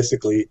there and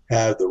basically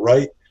have the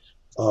right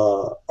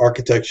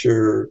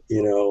architecture,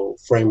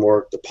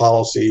 framework, the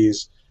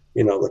policies,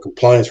 the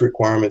compliance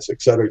requirements,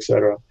 et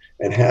cetera,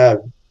 and have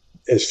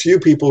as few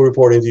people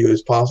reporting to you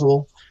as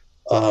possible,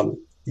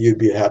 you'd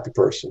be a happy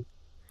person.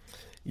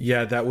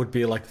 Yeah, that would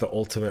be like the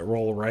ultimate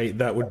role, right?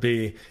 That would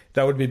be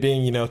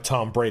being,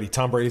 Tom Brady.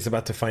 Tom Brady's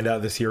about to find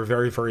out this year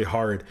very, very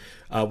hard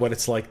what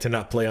it's like to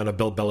not play on a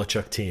Bill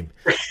Belichick team.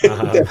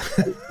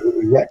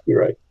 Exactly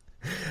right.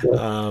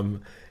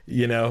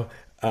 Yeah.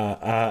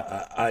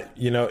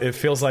 It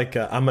feels like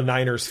I'm a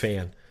Niners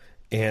fan,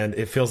 and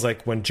it feels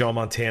like when Joe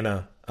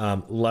Montana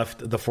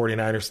left the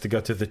 49ers to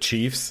go to the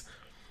Chiefs,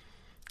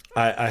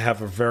 I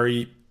have a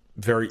very,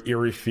 very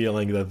eerie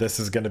feeling that this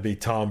is going to be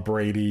Tom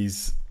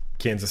Brady's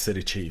Kansas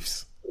City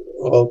Chiefs.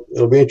 Well,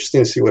 it'll be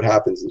interesting to see what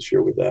happens this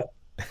year with that.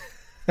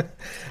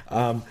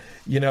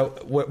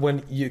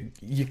 When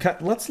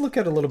let's look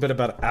at a little bit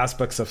about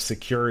aspects of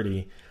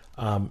security.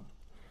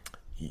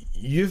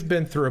 You've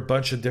been through a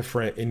bunch of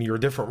in your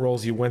different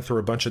roles, you went through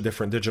a bunch of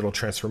different digital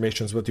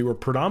transformations, but you were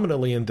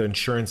predominantly in the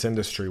insurance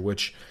industry,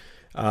 which,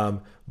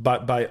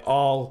 by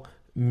all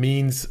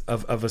means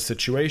of a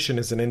situation,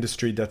 is an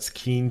industry that's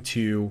keen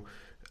to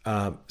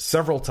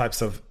several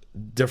types of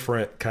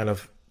different kind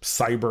of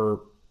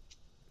cyber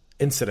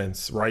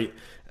incidents, right?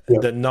 Yeah.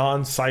 The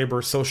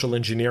non-cyber social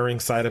engineering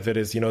side of it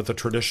is, the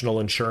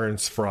traditional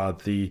insurance fraud,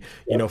 the,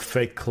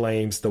 fake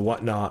claims, the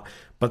whatnot.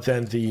 But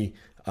then the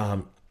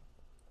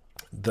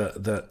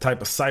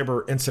type of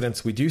cyber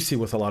incidents we do see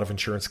with a lot of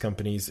insurance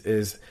companies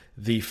is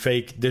the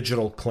fake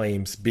digital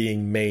claims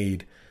being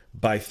made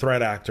by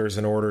threat actors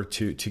in order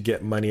to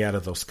get money out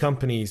of those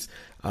companies,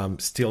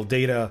 steal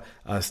data,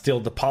 steal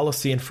the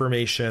policy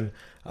information,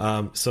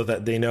 so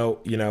that they know,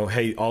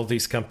 hey, all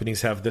these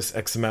companies have this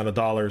X amount of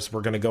dollars.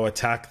 We're going to go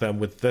attack them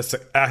with this,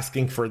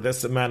 asking for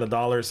this amount of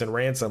dollars in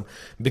ransom,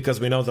 because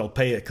we know they'll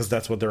pay it because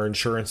that's what their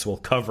insurance will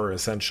cover,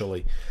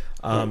 essentially.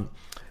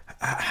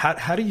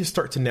 How do you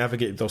start to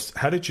navigate those?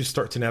 How did you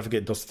start to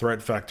navigate those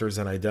threat factors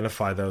and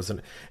identify those?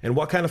 And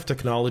what kind of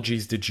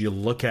technologies did you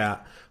look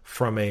at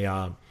from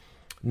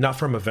not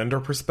from a vendor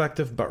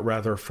perspective, but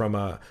rather from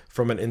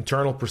an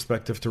internal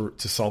perspective to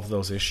solve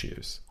those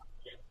issues?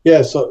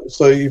 Yeah,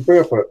 so you bring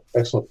up an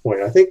excellent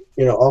point. I think,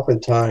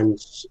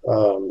 oftentimes,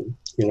 in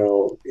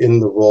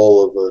the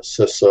role of a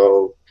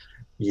CISO,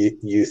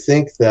 you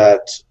think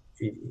that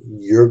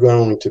you're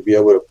going to be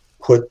able to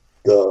put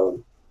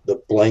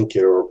the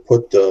blanket, or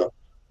put the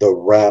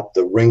wrap,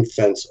 the ring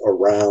fence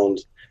around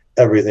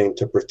everything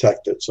to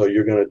protect it. So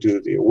you're going to do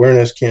the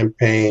awareness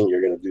campaign,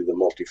 you're going to do the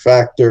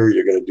multi-factor,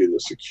 you're going to do the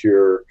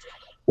secure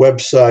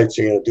websites,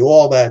 you're going to do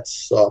all that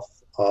stuff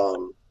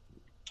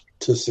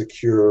to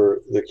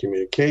secure the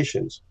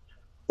communications.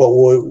 But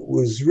what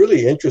was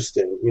really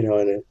interesting,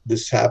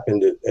 this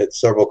happened at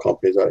several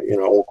companies. I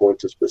won't go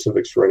into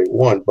specifics for any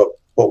one, but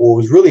what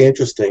was really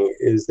interesting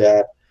is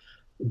that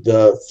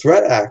the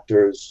threat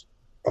actors,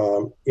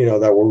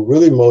 that were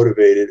really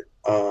motivated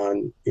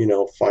on,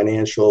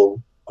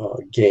 financial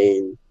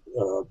gain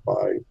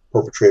by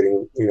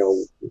perpetrating,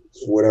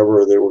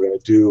 whatever they were going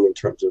to do in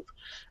terms of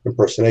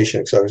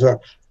impersonation, et cetera,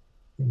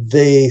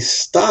 they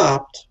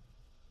stopped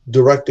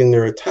directing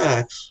their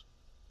attacks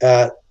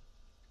at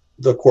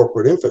the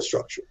corporate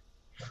infrastructure.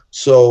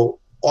 So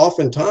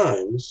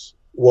oftentimes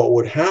what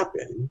would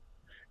happen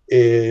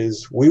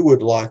is we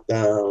would lock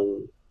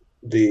down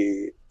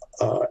the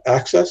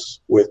access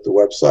with the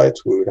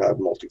websites. We would have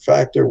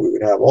multi-factor. We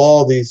would have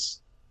all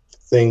these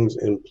things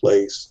in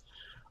place,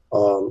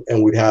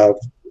 and we'd have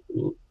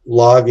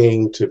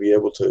logging to be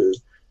able to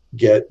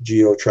get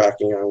geo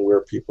tracking on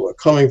where people are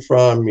coming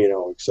from, you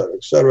know, et cetera,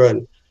 et cetera.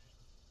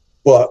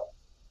 But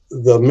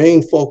the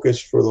main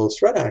focus for those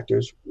threat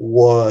actors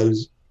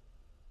was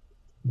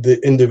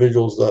the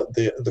individuals,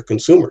 the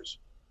consumers,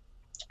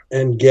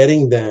 and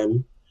getting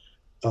them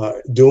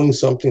doing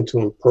something to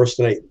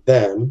impersonate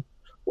them,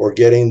 or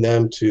getting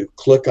them to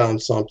click on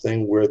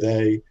something where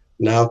they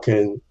now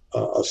can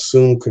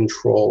assume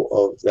control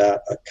of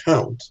that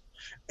account.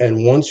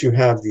 And once you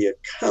have the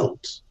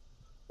account,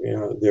 you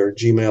know, their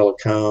Gmail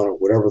account or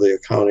whatever the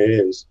account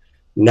is,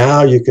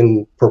 now you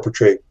can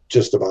perpetrate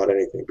just about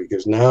anything,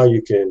 because now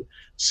you can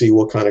see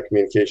what kind of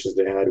communications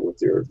they had with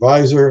their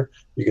advisor.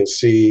 You can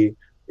see,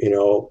 you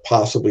know,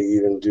 possibly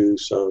even do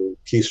some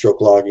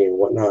keystroke logging and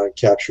whatnot,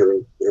 capture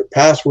their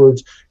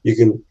passwords. You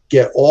can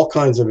get all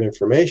kinds of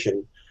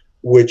information,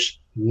 which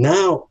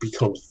now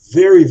becomes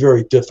very,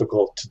 very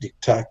difficult to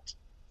detect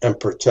and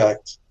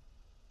protect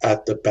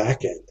at the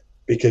back end,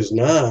 because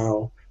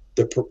now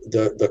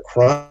the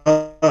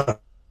crime,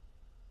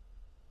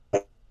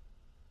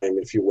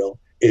 if you will,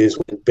 is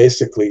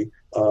basically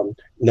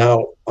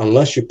now,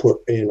 unless you put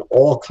in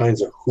all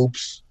kinds of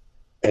hoops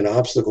and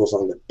obstacles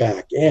on the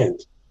back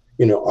end,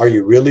 you know, are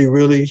you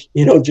really,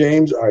 you know,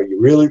 James, are you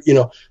really, you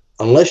know,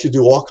 unless you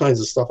do all kinds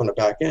of stuff on the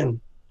back end,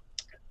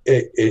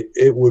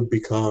 it would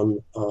become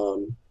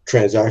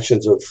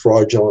transactions of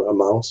fraudulent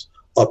amounts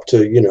up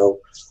to, you know,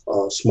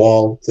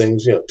 small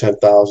things, you know,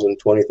 10,000,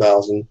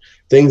 20,000,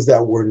 things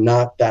that were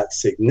not that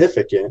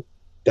significant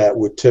that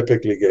would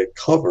typically get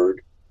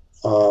covered,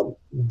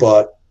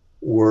 but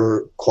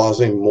were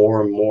causing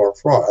more and more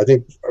fraud. I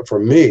think for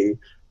me,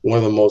 one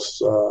of the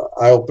most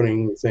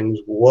eye-opening things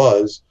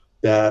was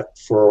that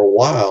for a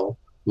while,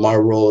 my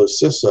role as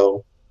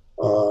CISO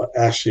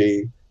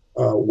actually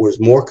was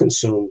more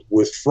consumed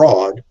with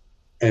fraud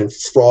and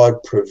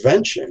fraud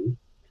prevention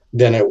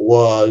than it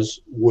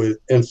was with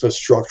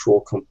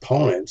infrastructural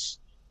components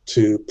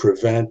to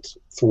prevent,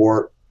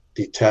 thwart,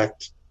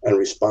 detect, and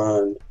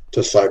respond to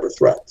cyber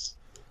threats,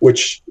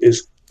 which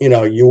is, you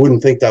know, you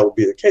wouldn't think that would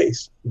be the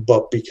case,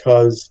 but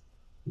because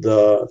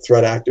the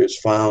threat actors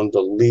found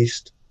the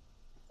least,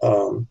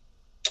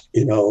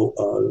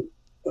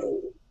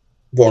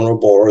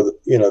 vulnerable, or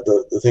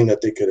the thing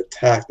that they could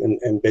attack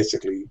and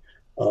basically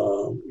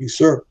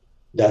usurp,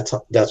 that's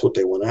what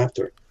they went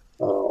after.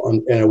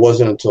 And it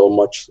wasn't until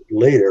much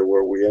later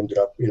where we ended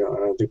up, you know,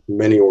 I think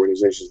many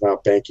organizations now,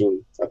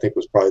 banking, I think,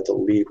 was probably the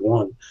lead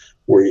one,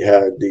 where you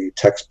had the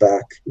text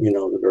back, you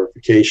know, the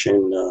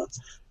verification,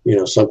 you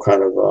know, some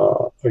kind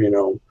of,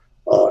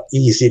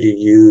 easy to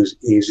use,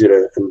 easy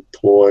to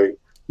employ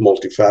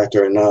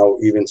multi-factor. And now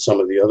even some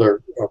of the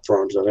other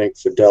firms, I think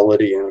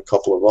Fidelity and a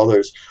couple of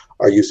others,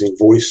 are using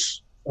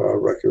voice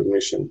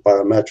recognition,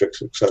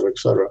 biometrics, et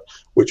cetera,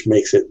 which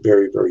makes it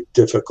very, very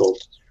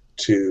difficult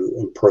to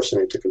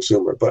impersonate the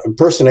consumer. But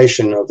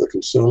impersonation of the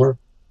consumer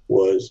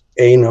was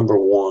number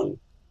one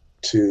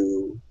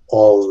to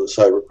all of the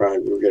cyber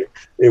crimes we were getting.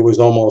 It was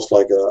almost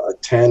like a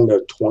 10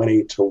 to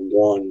 20 to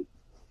 1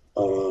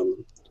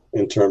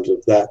 in terms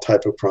of that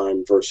type of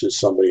crime versus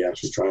somebody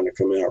actually trying to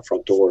come in our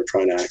front door,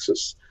 trying to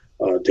access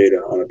data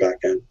on a back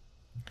end.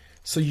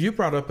 So you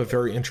brought up a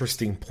very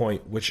interesting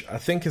point, which I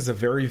think is a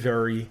very,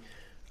 very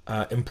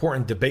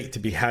important debate to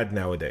be had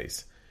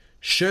nowadays.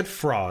 Should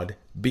fraud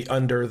be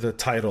under the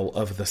title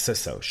of the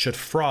CISO? Should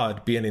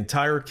fraud be an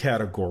entire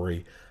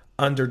category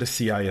under the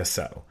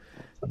CISO?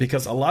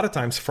 Because a lot of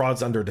times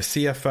fraud's under the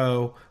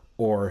CFO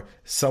or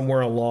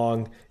somewhere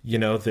along, you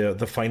know,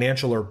 the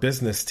financial or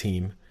business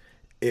team.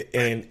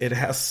 And it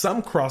has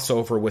some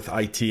crossover with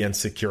IT and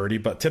security,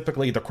 but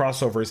typically the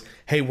crossover is,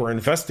 hey, we're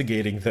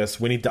investigating this.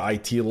 We need the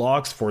IT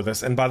logs for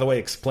this. And by the way,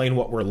 explain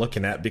what we're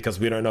looking at, because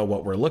we don't know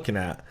what we're looking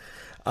at.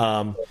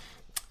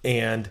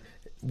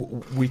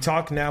 We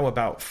talk now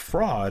about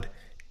fraud,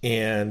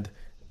 and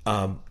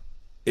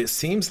it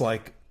seems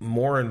like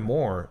more and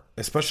more,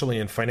 especially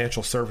in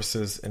financial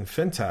services and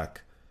fintech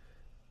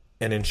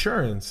and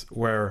insurance,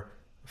 where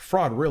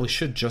fraud really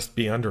should just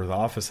be under the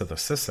office of the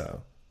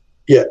CISO.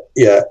 Yeah.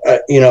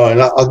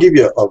 And I'll give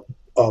you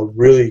a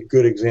really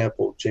good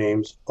example,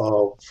 James,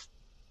 of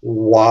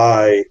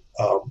why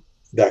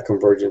that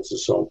convergence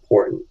is so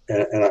important.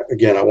 And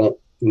again, I won't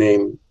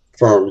name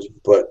firms,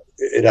 but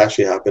it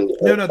actually happened.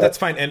 No, that's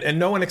fine. And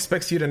no one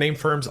expects you to name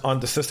firms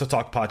on the CISO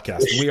Talk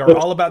podcast. We are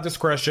all about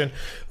discretion.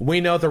 We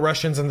know the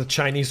Russians and the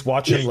Chinese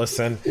watch and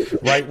listen,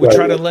 right? We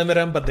try to limit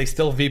them, but they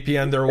still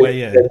VPN their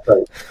way in.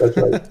 That's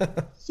right.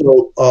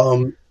 So,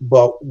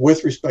 but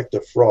with respect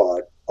to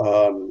fraud,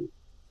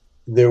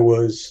 there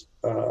was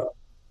a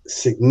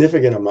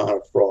significant amount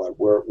of fraud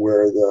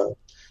where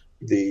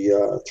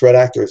the threat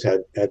actors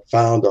had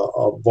found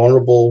a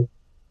vulnerable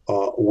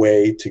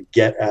way to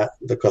get at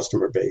the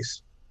customer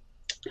base,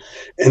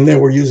 And then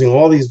we're using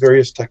all these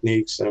various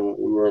techniques, and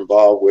we were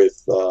involved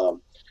with,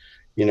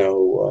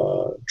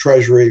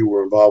 Treasury.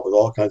 We're involved with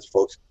all kinds of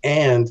folks.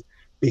 And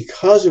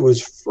because it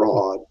was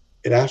fraud,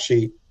 it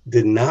actually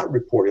did not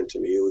report into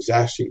me. It was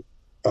actually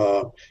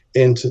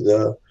into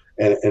the,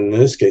 and in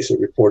this case, it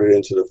reported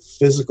into the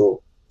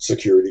physical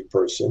security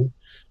person.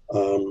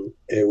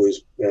 It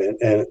was,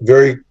 and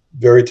very,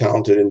 very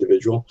talented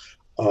individual,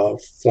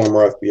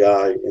 former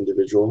FBI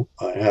individual.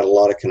 I had a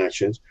lot of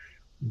connections.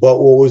 But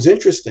what was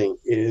interesting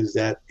is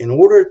that in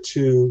order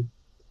to,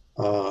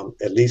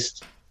 at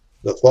least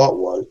the thought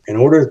was, in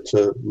order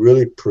to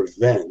really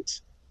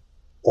prevent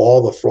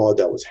all the fraud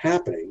that was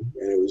happening,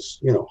 and it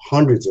was,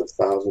 hundreds of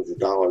thousands of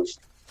dollars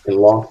in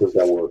losses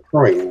that were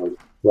occurring and was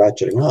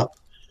ratcheting up,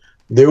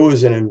 there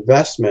was an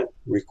investment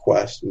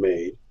request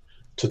made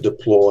to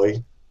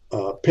deploy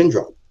pin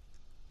drop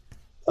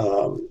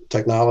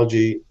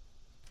technology,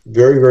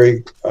 very,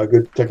 very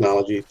good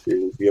technology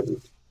to be able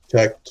to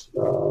detect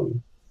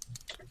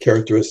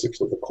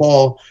characteristics of the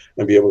call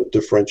and be able to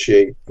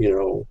differentiate,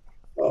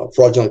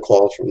 fraudulent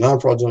calls from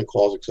non-fraudulent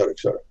calls, et cetera, et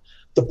cetera.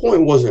 The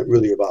point wasn't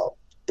really about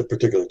the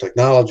particular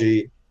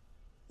technology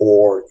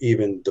or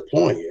even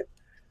deploying it.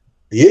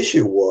 The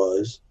issue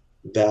was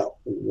that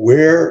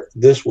where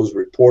this was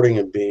reporting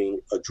and being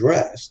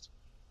addressed,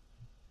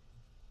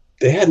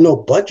 they had no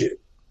budget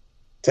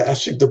to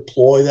actually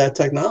deploy that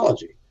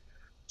technology.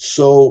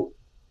 So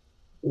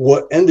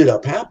what ended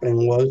up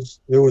happening was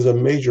there was a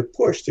major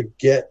push to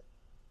get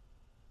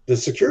the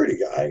security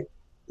guy,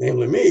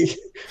 namely me,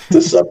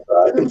 to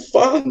subsidize and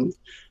fund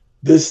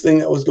this thing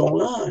that was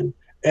going on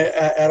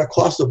at a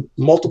cost of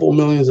multiple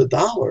millions of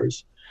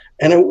dollars.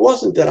 And it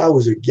wasn't that I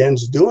was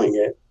against doing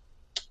it,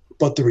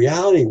 but the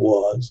reality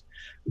was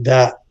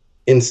that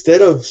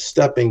instead of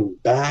stepping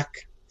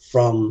back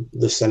from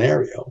the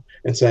scenario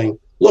and saying,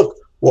 look,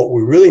 what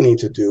we really need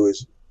to do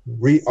is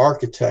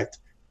re-architect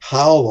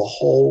how the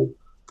whole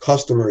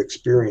customer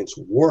experience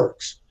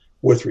works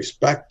with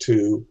respect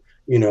to,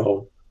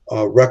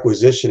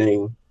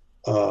 requisitioning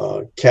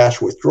cash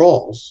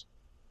withdrawals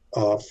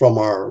from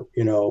our,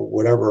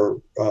 whatever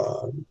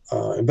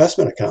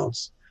investment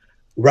accounts.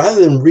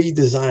 Rather than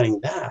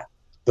redesigning that,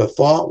 the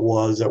thought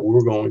was that we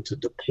were going to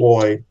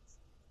deploy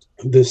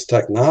this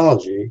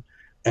technology,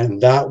 and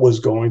that was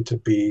going to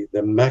be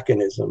the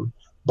mechanism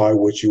by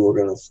which you were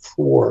going to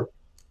thwart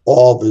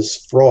all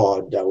this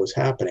fraud that was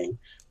happening,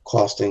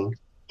 costing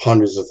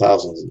hundreds of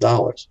thousands of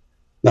dollars.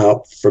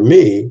 Now, for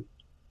me,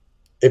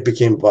 it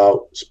became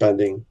about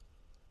spending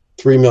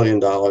 $3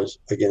 million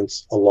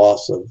against a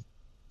loss of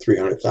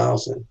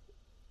 300,000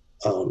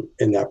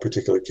 in that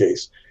particular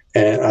case.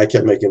 And I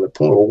kept making the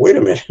point, well, wait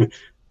a minute,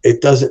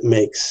 it doesn't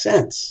make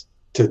sense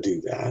to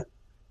do that.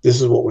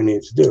 This is what we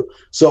need to do.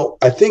 So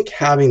I think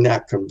having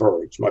that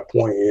converge, my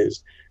point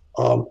is,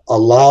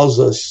 allows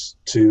us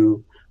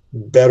to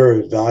better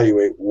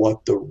evaluate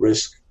what the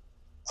risk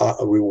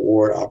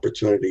reward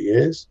opportunity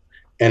is.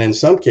 And in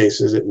some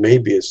cases, it may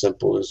be as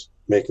simple as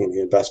making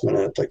the investment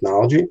in a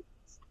technology.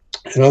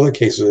 In other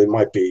cases, it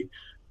might be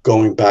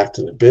going back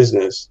to the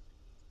business,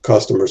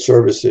 customer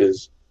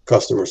services,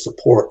 customer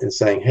support, and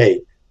saying,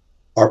 hey,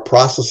 our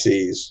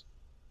processes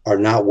are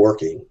not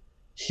working.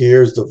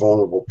 Here's the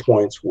vulnerable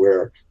points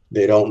where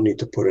they don't need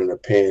to put in a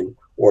PIN,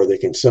 or they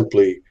can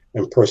simply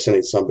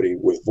impersonate somebody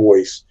with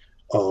voice.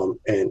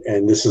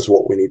 And this is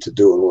what we need to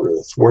do in order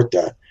to thwart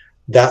that.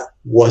 That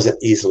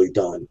wasn't easily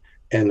done.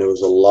 And there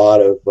was a lot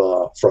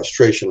of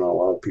frustration on a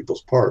lot of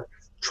people's part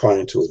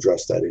trying to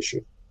address that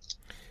issue.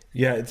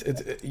 Yeah,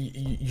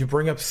 you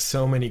bring up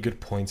so many good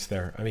points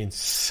there. I mean,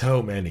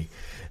 so many.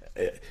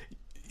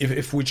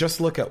 If we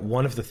just look at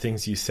one of the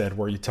things you said,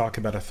 where you talk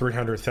about a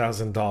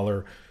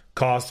 $300,000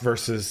 cost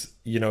versus,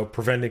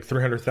 preventing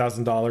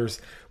 $300,000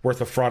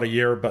 worth of fraud a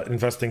year, but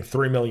investing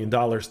 $3 million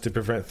to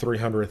prevent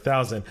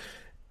 300,000,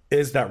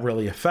 is that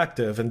really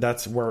effective? And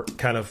that's where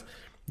kind of,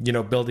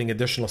 building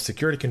additional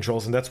security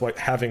controls. And that's why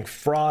having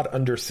fraud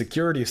under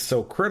security is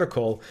so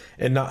critical,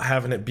 and not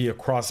having it be a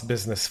cross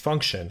business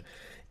function.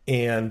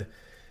 And,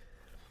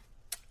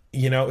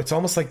 it's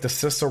almost like the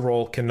CISO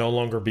role can no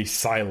longer be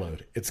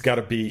siloed. It's got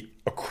to be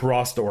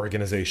across the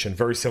organization,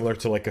 very similar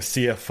to like a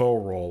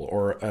CFO role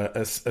or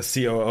a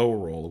COO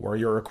role, where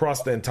you're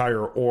across the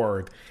entire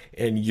org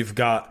and you've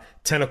got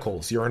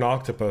tentacles. You're an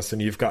octopus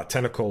and you've got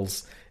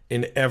tentacles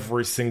in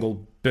every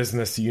single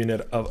business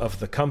unit of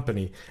the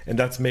company. And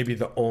that's maybe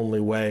the only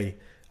way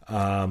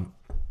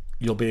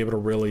you'll be able to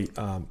really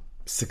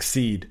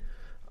succeed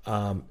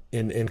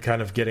in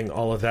kind of getting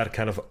all of that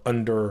kind of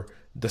under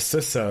the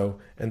CISO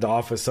and the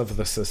office of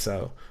the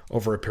CISO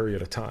over a period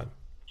of time.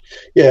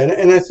 Yeah,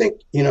 and I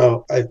think,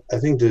 I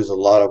think there's a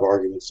lot of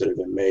arguments that have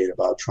been made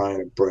about trying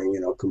to bring,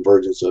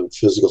 convergence of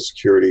physical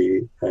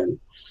security and,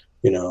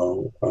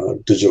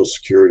 digital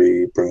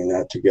security, bringing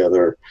that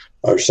together,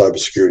 or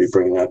cybersecurity,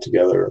 bringing that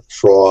together,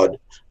 fraud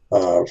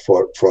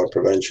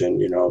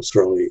prevention,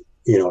 certainly,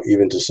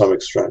 even to some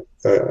extent,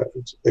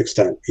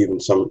 even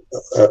some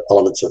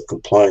elements of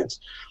compliance.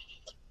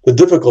 The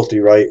difficulty,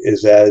 right,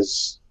 is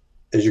as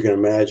you can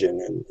imagine,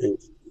 and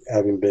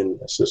having been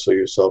a CISO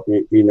yourself,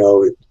 you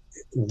know,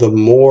 the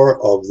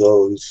more of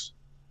those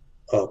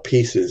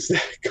pieces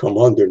that come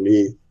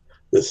underneath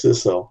the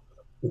CISO,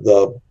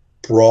 the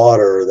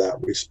broader that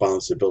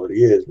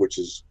responsibility is, which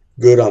is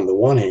good on the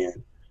one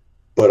hand,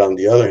 but on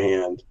the other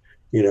hand,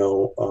 you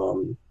know,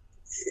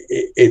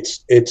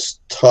 it's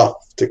tough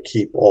to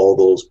keep all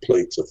those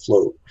plates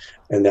afloat,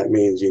 and that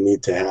means you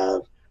need to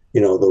have,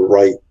 you know, the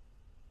right,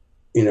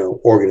 you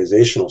know,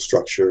 organizational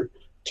structure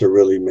to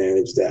really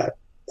manage that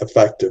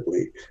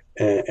effectively,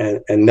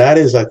 and that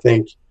is, I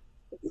think,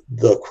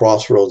 the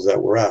crossroads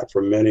that we're at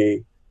for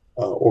many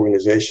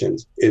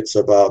organizations. It's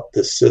about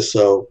the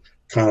CISO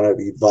kind of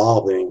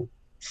evolving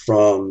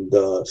from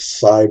the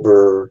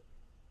cyber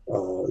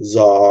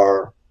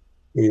czar,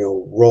 you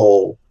know,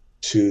 role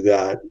to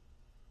that,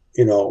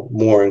 you know,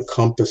 more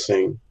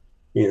encompassing,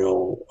 you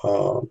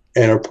know,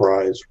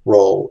 enterprise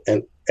role,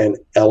 and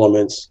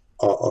elements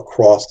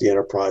across the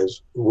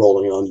enterprise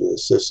rolling under the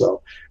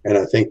CISO. And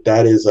I think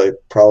that is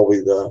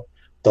probably the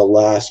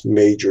last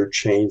major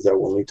change that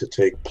will need to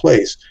take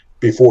place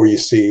before you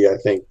see, I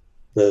think,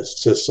 the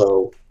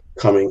CISO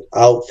coming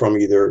out from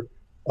either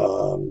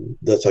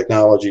the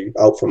technology,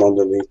 out from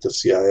underneath the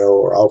CIO,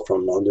 or out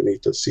from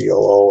underneath the COO,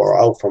 or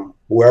out from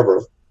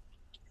whoever,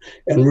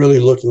 and really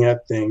looking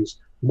at things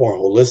more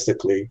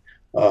holistically,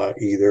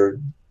 either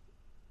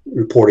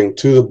reporting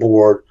to the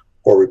board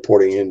or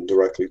reporting in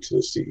directly to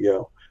the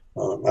CEO.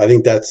 I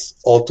think that's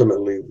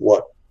ultimately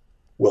what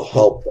will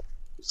help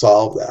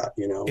solve that.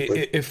 You know,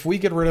 if we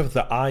get rid of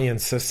the I in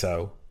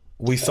CISO,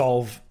 we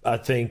solve, I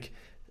think,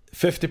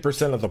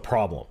 50% of the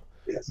problem.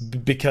 Yes.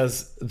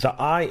 Because the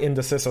I in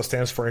the CISO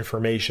stands for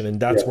information, and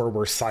that's where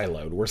we're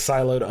siloed. We're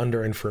siloed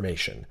under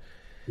information.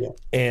 Yeah.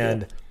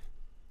 And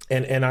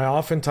I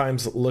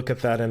oftentimes look at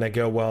that and I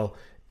go, well,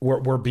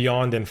 we're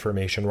beyond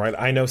information, right?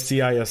 I know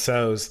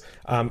CISOs,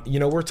 you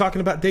know, we're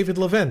talking about David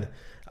Levin,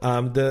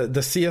 the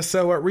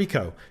CSO at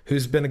Rico,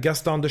 who's been a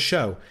guest on the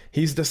show.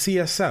 He's the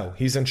CSO.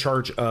 He's in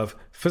charge of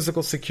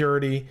physical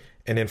security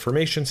and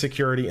information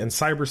security and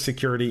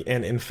cybersecurity.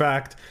 And in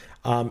fact,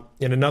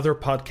 in another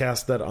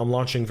podcast that I'm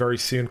launching very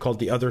soon called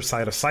The Other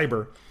Side of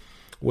Cyber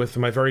with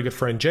my very good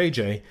friend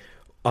JJ,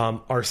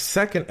 our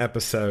second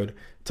episode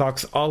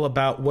talks all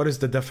about what is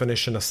the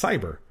definition of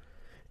cyber.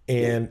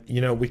 And,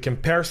 you know, we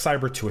compare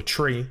cyber to a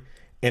tree,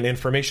 and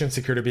information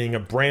security being a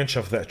branch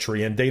of that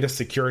tree, and data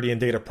security and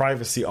data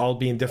privacy all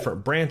being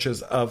different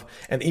branches of,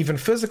 and even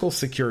physical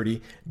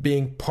security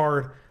being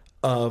part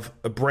of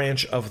a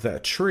branch of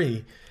that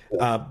tree.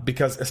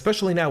 Because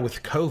especially now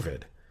with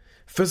COVID,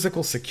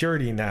 physical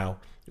security now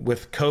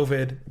with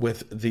COVID,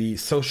 with the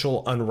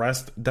social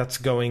unrest that's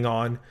going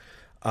on,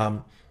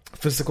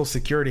 physical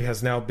security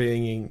has now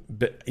been,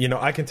 you know,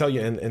 I can tell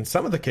you in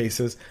some of the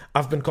cases,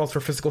 I've been called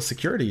for physical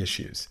security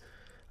issues.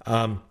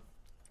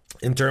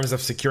 In terms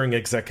of securing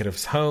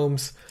executives'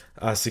 homes,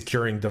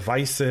 securing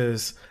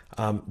devices,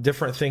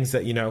 different things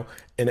that, you know,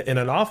 in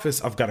an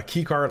office, I've got a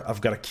key card,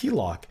 I've got a key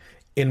lock.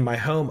 In my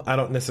home, I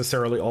don't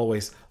necessarily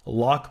always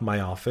lock my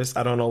office.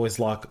 I don't always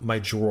lock my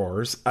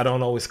drawers. I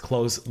don't always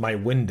close my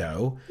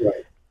window.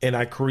 Right. And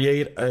I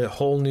create a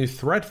whole new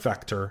threat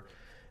vector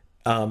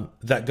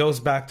that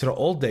goes back to the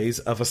old days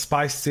of a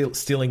spy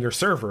stealing your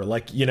server.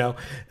 Like, you know,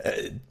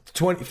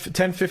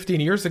 10, 15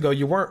 years ago,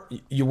 you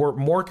were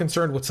more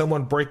concerned with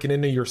someone breaking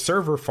into your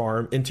server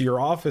farm, into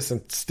your office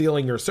and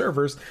stealing your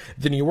servers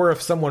than you were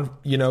if someone,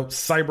 you know,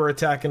 cyber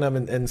attacking them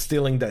and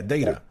stealing that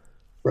data.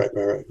 Right.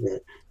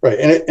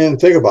 And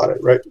think about it,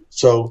 right?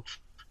 So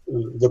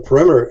the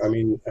perimeter, I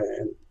mean,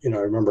 and, you know,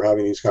 I remember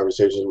having these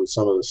conversations with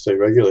some of the state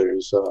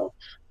regulators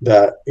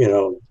that, you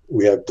know,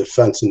 we have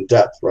defense in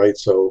depth, right?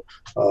 So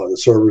the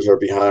servers are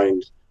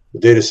behind the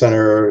data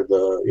center,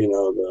 the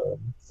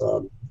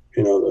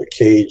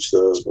cage,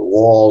 the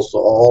walls,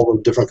 all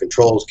the different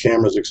controls,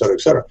 cameras, et cetera,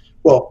 et cetera.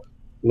 Well,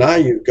 now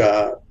you've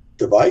got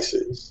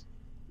devices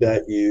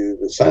that you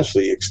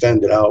essentially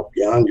extended out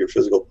beyond your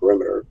physical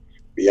perimeter,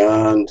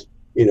 beyond,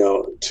 you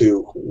know,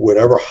 to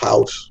whatever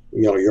house,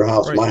 you know, your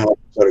house, right, my house,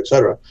 et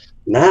cetera.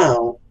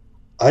 Now,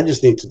 I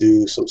just need to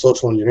do some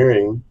social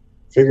engineering,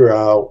 figure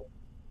out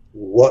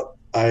what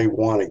I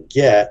want to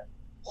get,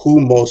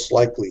 who most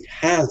likely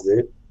has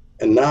it,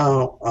 and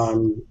now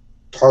I'm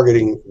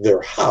targeting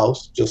their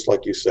house, just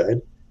like you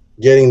said,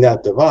 getting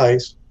that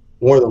device.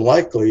 More than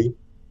likely,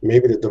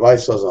 maybe the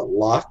device doesn't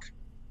lock,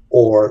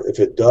 or if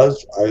it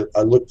does,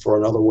 I look for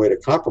another way to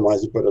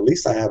compromise it, but at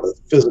least I have a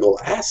physical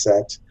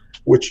asset,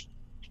 which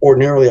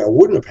ordinarily I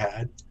wouldn't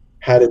have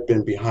had it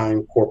been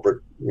behind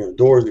corporate, you know,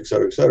 doors, et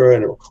cetera,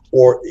 and,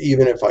 or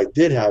even if I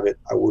did have it,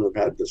 I wouldn't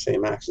have had the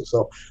same access.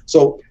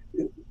 So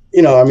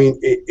you know, I mean,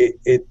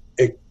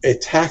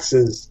 it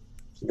taxes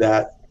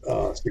that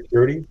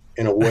security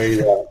in a way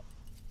that,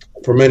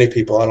 for many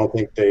people, I don't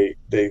think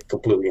they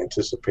completely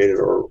anticipated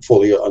or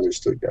fully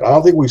understood yet. I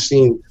don't think we've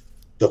seen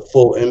the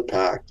full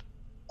impact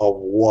of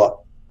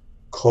what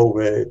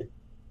COVID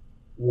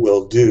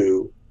will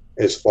do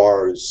as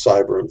far as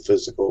cyber and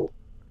physical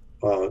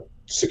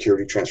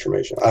security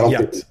transformation. I don't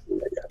think we've seen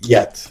that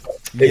yet.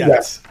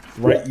 Yet.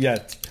 Right,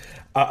 yet.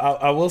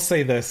 I will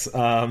say this.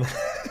 Um,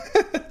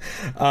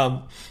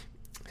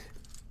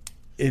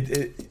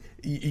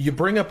 you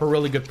bring up a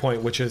really good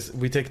point, which is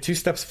we take two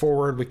steps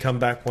forward, we come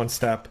back one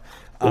step.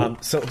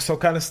 So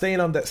kind of staying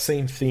on that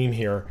same theme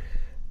here.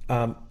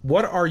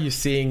 What are you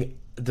seeing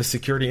the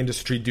security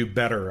industry do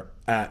better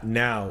at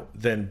now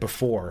than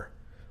before?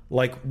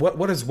 Like,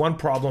 what is one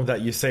problem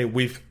that you say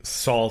we've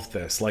solved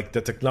this? Like,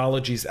 the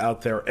technology's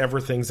out there,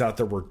 everything's out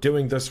there, we're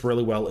doing this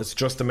really well. It's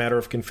just a matter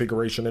of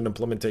configuration and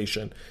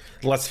implementation.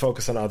 Let's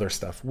focus on other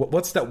stuff.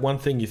 What's that one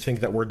thing you think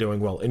that we're doing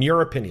well, in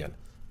your opinion?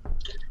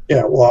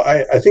 Yeah, well,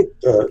 I think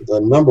the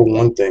number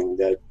one thing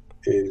that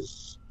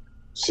is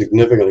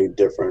significantly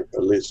different,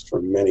 at least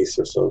for many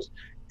CISOs,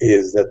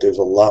 is that there's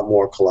a lot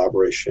more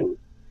collaboration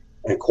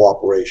and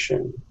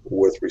cooperation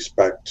with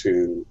respect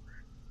to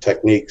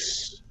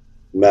techniques,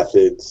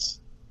 methods,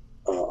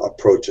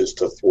 approaches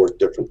to thwart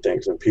different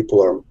things. And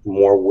people are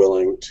more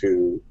willing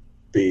to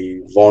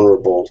be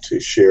vulnerable to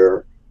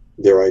share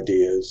their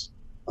ideas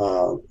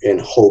in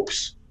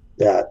hopes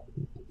that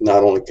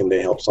not only can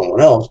they help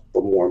someone else,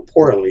 but more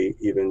importantly,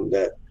 even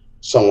that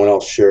someone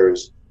else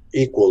shares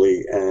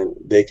equally and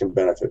they can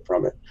benefit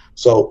from it.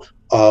 So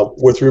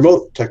with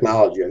remote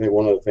technology, I think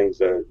one of the things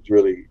that is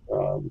really,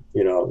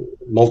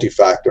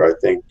 multi-factor, I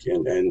think,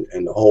 and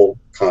the whole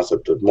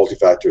concept of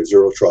multi-factor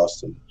zero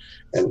trust and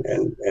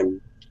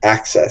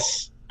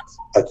access,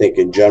 I think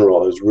in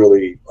general has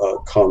really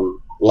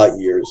come light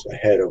years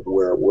ahead of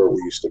where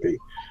we used to be.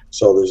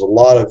 So there's a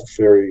lot of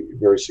very,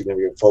 very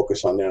significant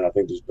focus on that. I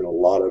think there's been a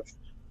lot of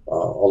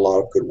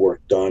good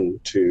work done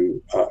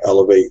to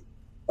elevate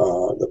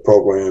the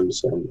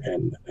programs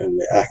and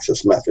the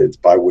access methods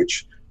by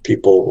which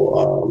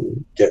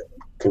people get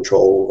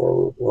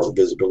control or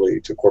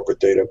visibility to corporate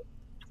data.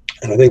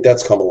 And I think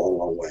that's come a long,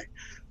 long way.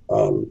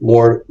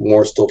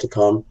 More still to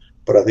come,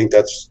 but I think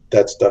that's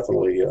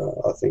definitely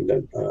a thing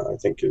that I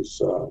think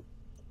is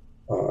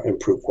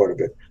improved quite a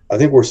bit. I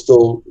think we're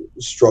still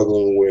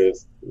struggling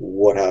with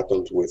what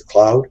happens with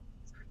cloud.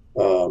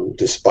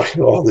 Despite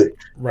all the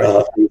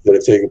things that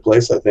have taken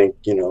place, I think,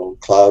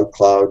 cloud,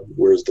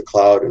 where's the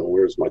cloud and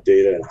where's my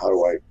data and how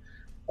do I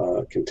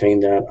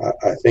contain that?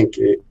 I think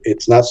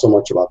it's not so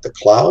much about the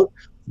cloud,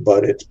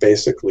 but it's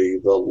basically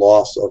the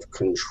loss of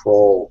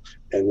control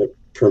and the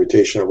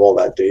permutation of all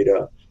that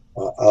data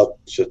out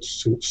to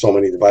so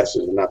many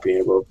devices and not being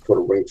able to put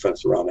a ring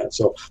fence around that.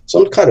 So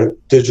some kind of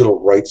digital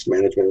rights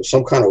management or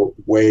some kind of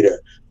way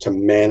to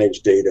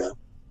manage data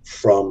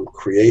from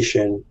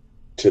creation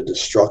to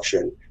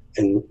destruction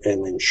and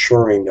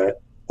ensuring that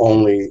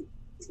only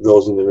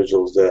those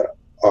individuals that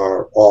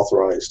are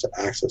authorized to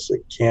access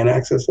it can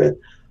access it.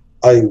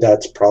 I think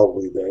that's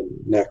probably the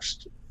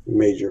next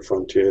major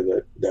frontier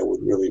that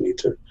would really need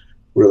to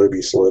really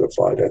be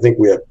solidified. I think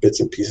we have bits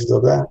and pieces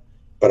of that,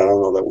 but I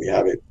don't know that we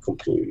have it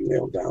completely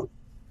nailed down.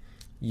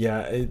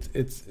 Yeah,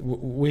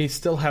 we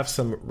still have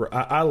some.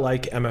 I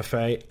like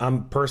MFA.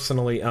 I'm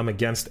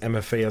against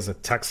MFA as a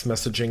text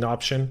messaging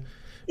option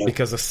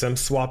because of SIM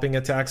swapping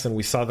attacks, and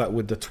we saw that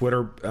with the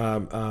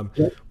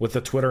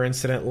Twitter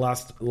incident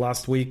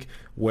last week,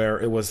 where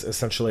it was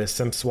essentially a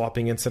SIM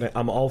swapping incident.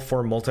 I'm all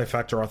for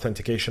multi-factor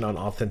authentication on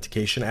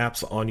authentication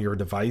apps on your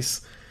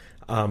device,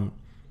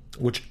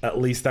 which at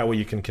least that way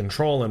you can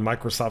control. And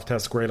Microsoft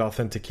has great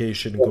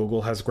authentication,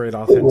 Google has great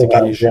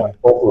authentication.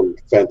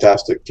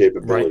 Fantastic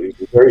capabilities,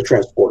 right. Very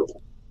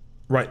transportable.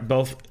 Right,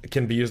 both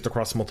can be used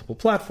across multiple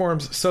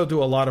platforms. So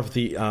do a lot of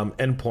the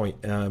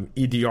endpoint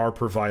EDR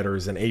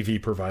providers and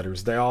AV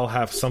providers. They all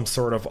have some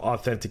sort of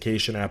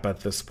authentication app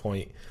at this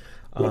point.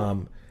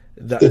 So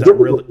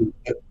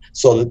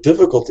the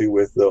difficulty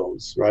with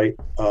those, right?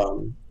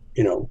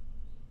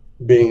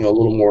 Being a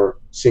little more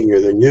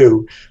senior than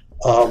you,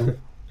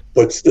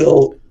 but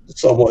still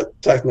somewhat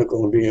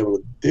technical and being able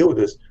to deal with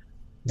this.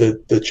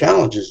 The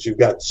challenge is you've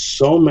got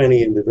so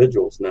many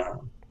individuals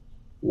now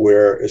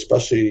where,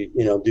 especially,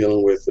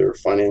 dealing with their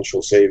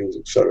financial savings,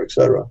 et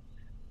cetera,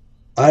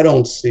 I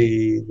don't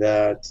see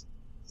that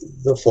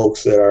the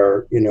folks that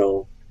are,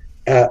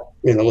 at,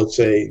 let's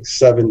say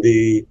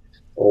 70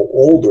 or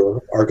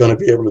older are going to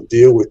be able to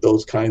deal with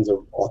those kinds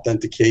of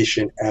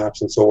authentication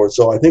apps and so forth.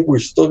 So I think we're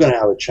still going to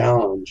have a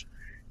challenge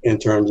in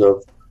terms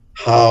of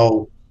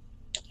how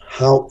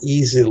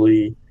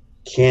easily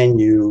can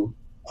you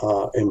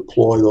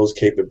employ those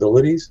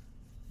capabilities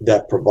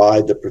that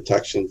provide the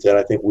protections that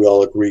I think we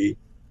all agree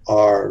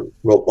are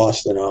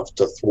robust enough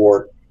to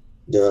thwart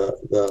the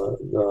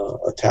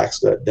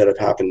attacks that have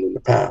happened in the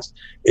past.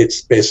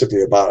 It's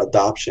basically about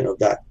adoption of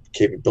that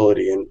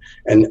capability,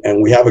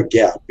 and we have a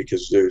gap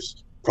because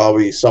there's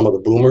probably some of the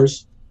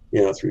boomers,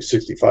 through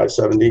 65,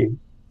 70,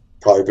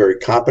 probably very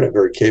competent,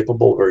 very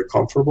capable, very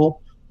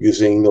comfortable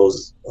using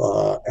those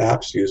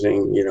apps,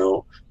 using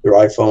their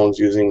iPhones,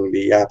 using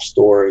the App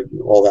Store,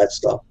 and all that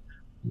stuff.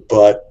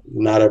 But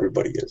not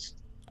everybody is.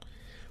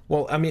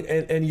 Well, I mean,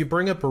 and you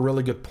bring up a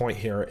really good point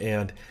here,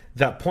 and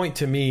that point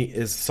to me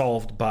is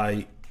solved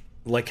by,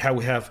 like, how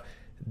we have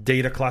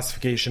data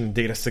classification,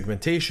 data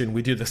segmentation.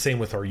 We do the same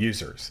with our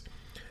users.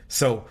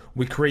 So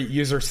we create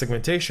user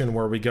segmentation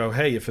where we go,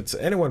 hey, if it's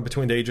anyone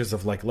between the ages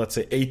of like, let's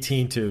say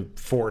 18 to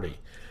 40,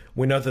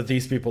 we know that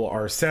these people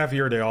are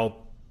savvier. They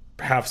all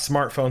have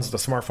smartphones. The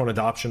smartphone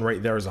adoption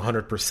rate there is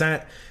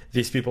 100%.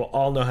 These people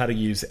all know how to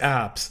use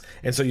apps.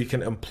 And so you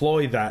can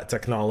employ that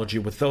technology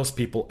with those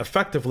people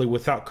effectively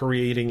without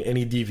creating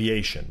any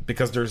deviation,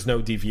 because there's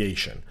no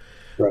deviation.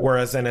 Right.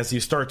 Whereas then as you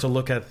start to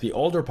look at the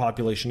older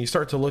population, you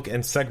start to look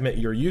and segment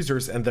your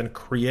users and then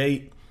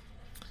create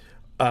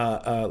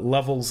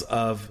levels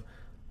of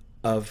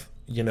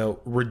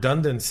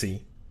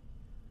redundancy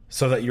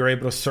so that you're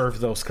able to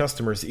serve those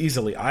customers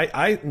easily.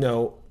 I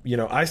know,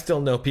 I still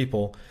know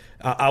people.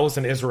 I was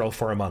in Israel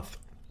for a month.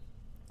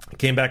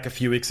 Came back a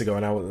few weeks ago,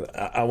 and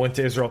I went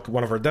to Israel.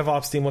 One of our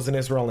DevOps team was in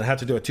Israel, and I had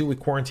to do a 2-week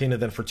quarantine. And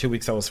then for 2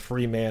 weeks, I was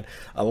free, man,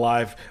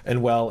 alive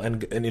and well,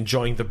 and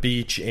enjoying the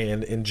beach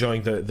and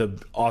enjoying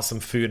the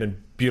awesome food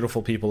and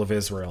beautiful people of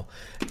Israel.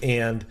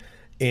 And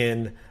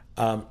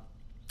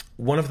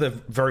one of the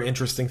very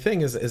interesting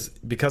thing is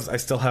because I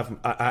still have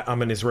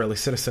I'm an Israeli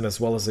citizen as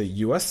well as a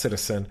U.S.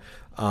 citizen.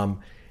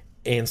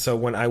 And so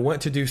when I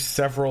went to do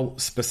several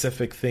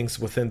specific things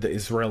within the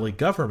Israeli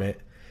government,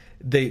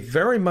 they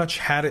very much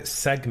had it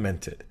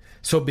segmented.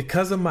 So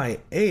because of my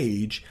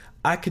age,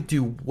 I could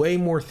do way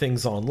more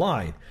things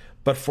online.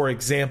 But for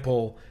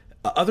example,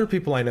 other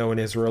people I know in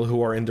Israel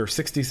who are in their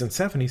 60s and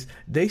 70s,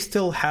 they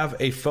still have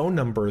a phone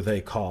number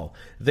they call.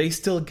 They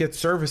still get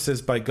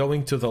services by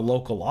going to the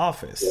local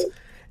office.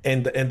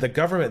 And the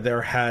government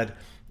there had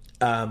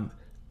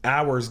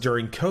hours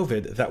during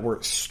COVID that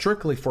were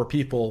strictly for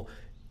people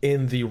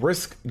in the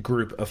risk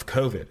group of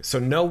COVID. So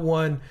no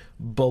one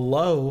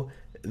below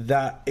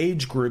that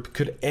age group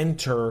could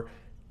enter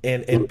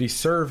and be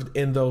served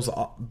in those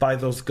by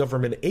those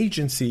government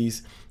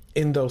agencies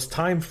in those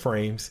time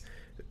frames,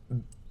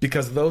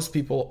 because those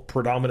people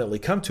predominantly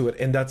come to it.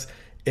 And that's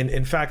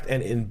in fact,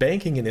 and in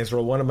banking in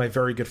Israel, one of my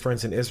very good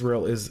friends in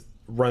Israel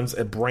runs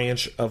a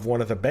branch of one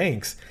of the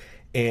banks.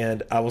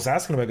 And I was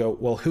asking him, I go,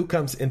 well, who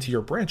comes into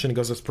your branch? And he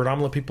goes, it's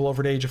predominantly people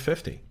over the age of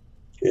 50.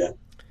 Yeah.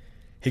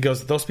 He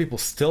goes, those people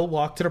still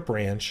walk to the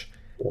branch.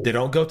 They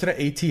don't go to the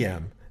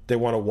ATM. They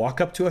want to walk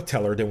up to a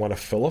teller. They want to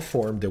fill a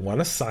form. They want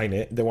to sign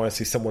it. They want to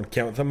see someone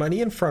count the money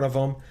in front of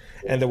them.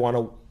 And they want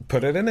to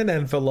put it in an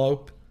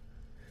envelope,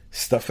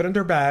 stuff it in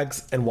their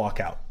bags, and walk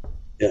out.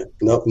 Yeah.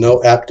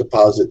 No app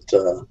deposit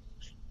for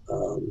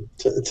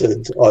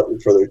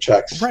their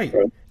checks. Right.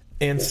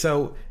 And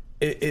so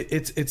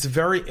it's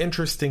very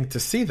interesting to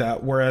see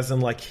that. Whereas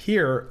in like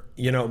here,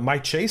 my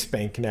Chase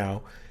Bank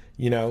now,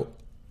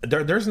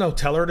 there's no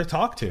teller to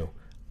talk to.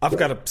 I've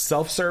got a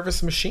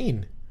self-service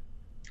machine.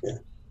 Yeah.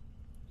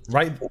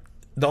 Right?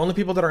 The only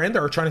people that are in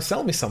there are trying to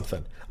sell me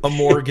something. A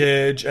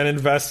mortgage, an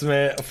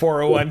investment, a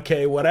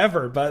 401k,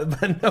 whatever.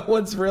 But no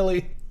one's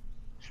really...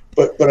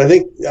 But I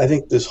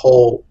think this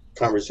whole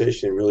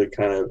conversation really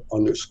kind of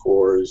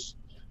underscores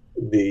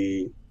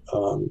the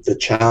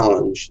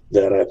challenge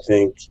that I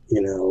think,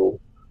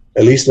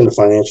 at least in the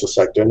financial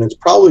sector, and it's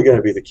probably going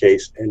to be the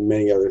case in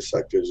many other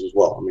sectors as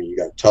well. I mean, you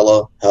got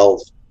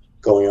telehealth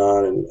going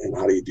on, and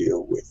how do you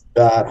deal with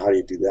that? How do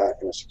you do that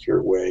in a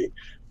secure way?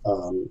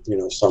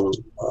 Some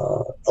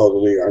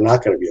elderly are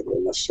not going to be able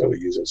to necessarily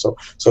use it.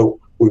 So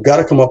we've got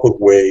to come up with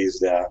ways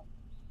that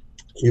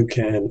you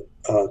can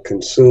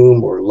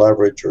consume or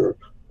leverage or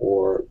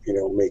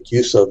make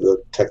use of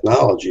the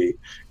technology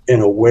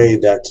in a way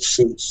that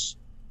suits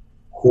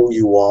who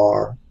you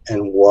are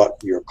and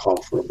what you're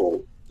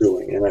comfortable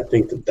doing. And I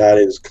think that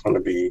is going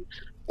to be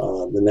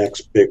the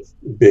next big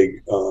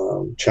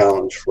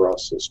challenge for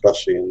us,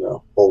 especially in the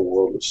whole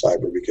world of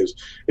cyber, because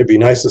it'd be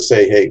nice to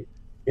say, hey,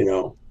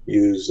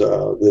 use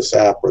this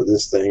app or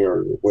this thing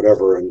or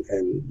whatever, and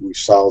we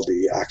solve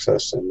the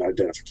access and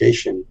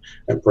identification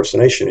and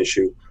impersonation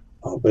issue,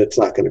 but it's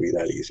not going to be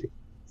that easy.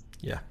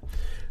 Yeah.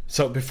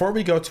 So before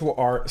we go to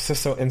our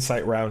CISO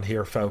Insight round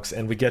here, folks,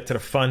 and we get to the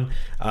fun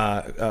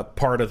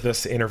part of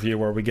this interview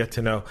where we get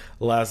to know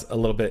Laz a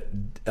little bit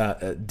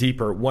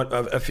deeper,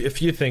 a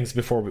few things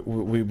before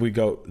we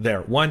go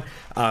there. One,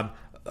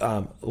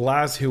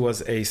 Laz, who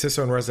was a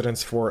CISO in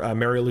residence for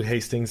Mary Lou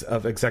Hastings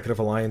of Executive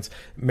Alliance.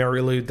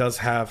 Mary Lou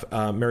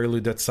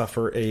did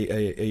suffer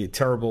a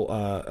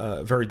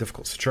terrible, very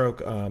difficult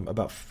stroke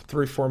about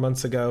 3-4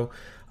 months ago,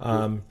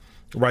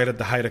 right at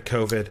the height of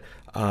COVID.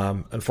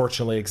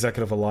 Unfortunately,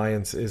 Executive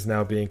Alliance is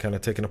now being kind of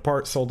taken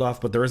apart, sold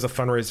off, but there is a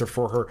fundraiser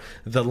for her.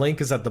 The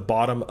link is at the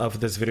bottom of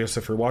this video. So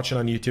if you're watching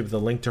on YouTube, the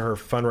link to her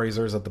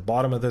fundraiser is at the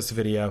bottom of this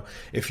video.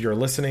 If you're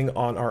listening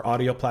on our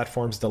audio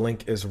platforms, the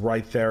link is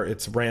right there.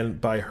 It's ran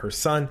by her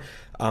son.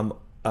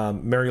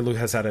 Mary Lou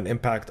has had an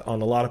impact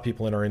on a lot of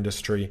people in our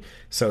industry.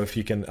 So if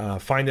you can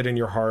find it in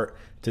your heart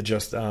to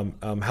just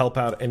help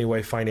out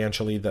anyway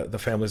financially, the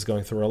family's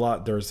going through a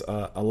lot. There's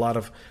a lot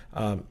of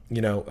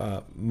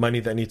money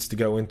that needs to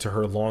go into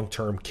her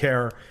long-term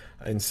care.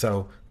 And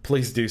so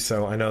please do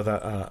so. I know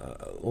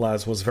that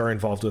Laz was very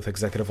involved with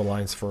Executive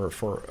Alliance for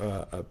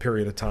a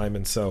period of time.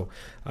 And so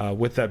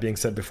with that being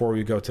said, before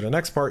we go to the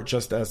next part,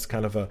 just as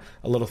kind of a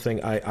little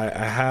thing,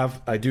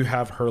 I do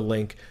have her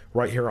link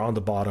right here on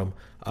the bottom.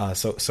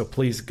 So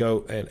please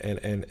go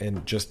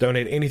and just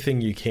donate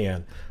anything you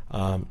can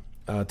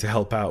to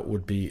help out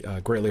would be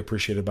greatly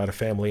appreciated by the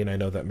family. And I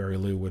know that Mary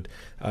Lou would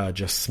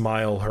just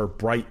smile her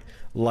bright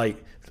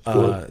light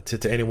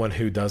to anyone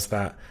who does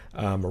that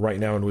right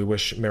now. And we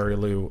wish Mary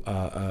Lou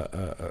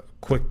a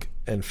quick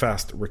and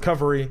fast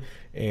recovery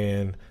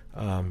and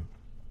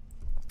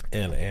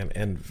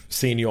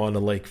seeing you on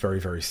the lake very,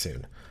 very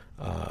soon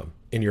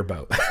in your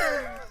boat.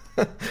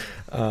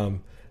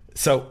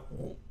 So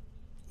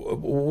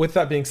with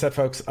that being said,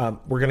 folks,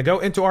 we're going to go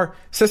into our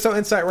CISO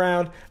Insight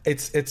round.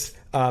 It's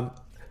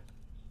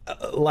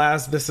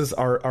Laz, this is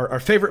our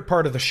favorite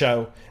part of the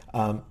show.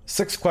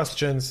 6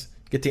 questions.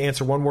 Get to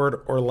answer one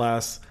word or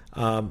less.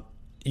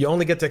 You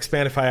only get to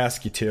expand if I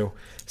ask you to.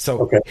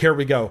 So Here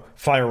we go.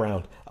 Fire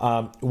round.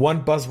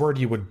 One buzzword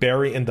you would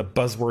bury in the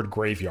buzzword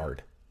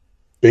graveyard.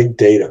 Big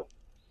data.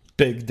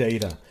 Big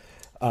data.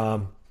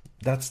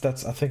 That's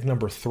I think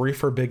number 3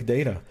 for big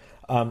data.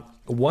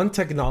 One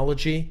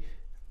technology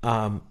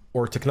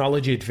or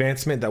technology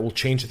advancement that will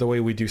change the way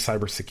we do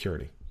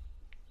cybersecurity.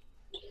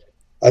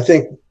 I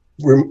think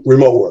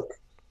remote work.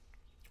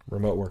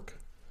 Remote work.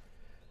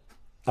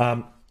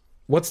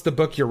 What's the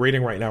book you're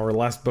reading right now, or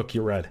last book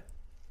you read?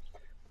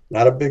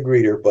 Not a big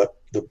reader, but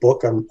the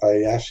book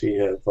I actually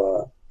have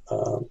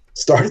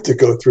started to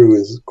go through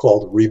is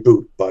called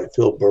Reboot by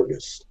Phil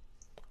Burgess.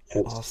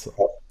 Awesome.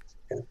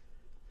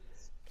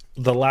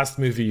 The last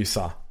movie you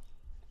saw?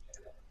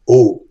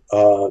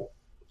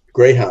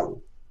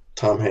 Greyhound,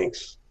 Tom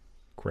Hanks.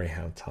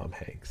 Greyhound, Tom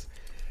Hanks.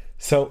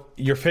 So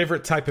your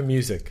favorite type of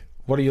music,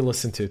 what do you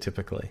listen to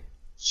typically?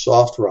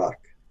 Soft rock.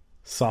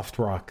 Soft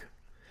rock.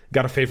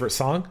 Got a favorite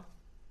song?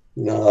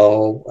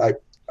 No,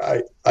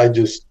 I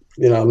just,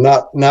 I'm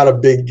not a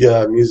big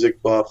music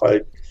buff.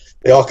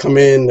 They all come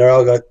in, they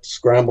all got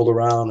scrambled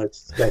around.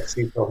 It's that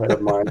CISO head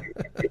of mine.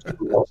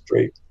 All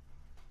straight.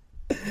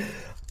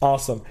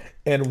 Awesome.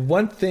 And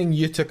one thing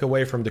you took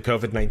away from the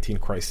COVID-19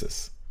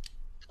 crisis?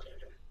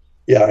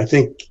 Yeah, I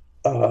think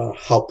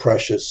how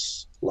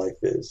precious life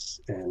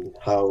is and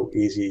how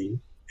easy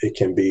it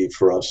can be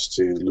for us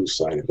to lose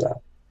sight of that.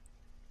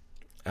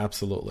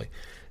 Absolutely.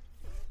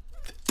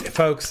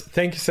 Folks,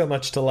 thank you so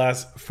much to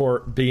Laz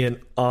for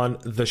being on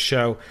the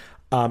show.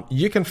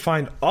 You can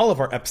find all of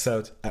our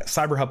episodes at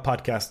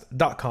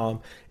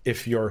cyberhubpodcast.com.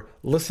 If you're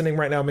listening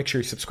right now, make sure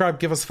you subscribe,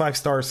 give us 5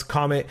 stars,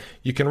 comment.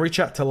 You can reach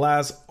out to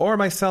Laz or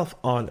myself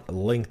on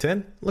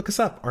LinkedIn. Look us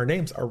up. Our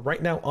names are right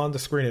now on the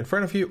screen in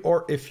front of you.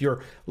 Or if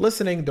you're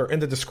listening, they're in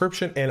the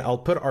description, and I'll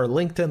put our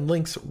LinkedIn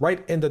links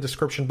right in the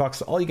description box.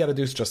 So all you got to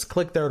do is just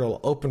click there. It'll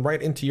open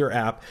right into your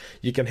app.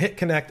 You can hit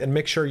connect and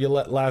make sure you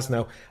let Laz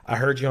know, I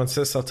heard you on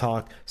CISO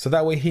Talk. So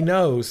that way he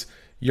knows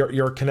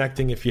you're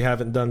connecting if you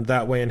haven't done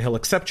that way, and he'll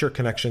accept your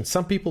connection.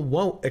 Some people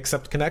won't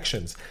accept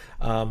connections.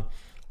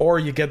 Or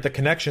you get the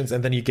connections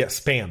and then you get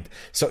spammed.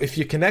 So if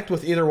you connect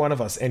with either one of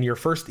us and your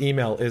first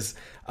email is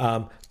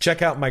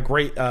check out my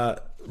great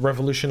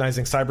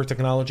revolutionizing cyber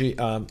technology,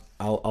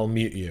 I'll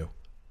mute you.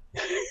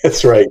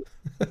 That's right.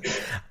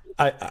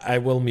 I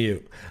will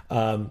mute.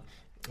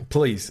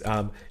 Please,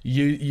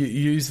 you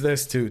use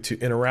this to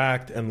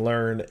interact and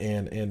learn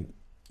and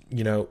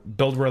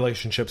build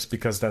relationships,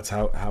 because that's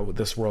how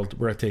this world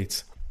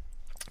rotates.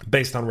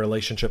 Based on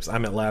relationships. I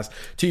met Laz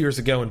 2 years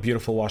ago in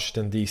beautiful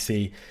Washington,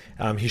 D.C.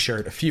 He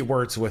shared a few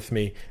words with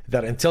me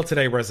that until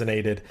today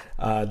resonated.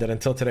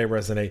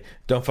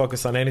 Don't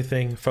focus on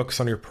anything.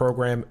 Focus on your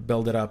program.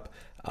 Build it up,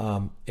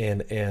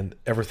 and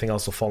everything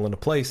else will fall into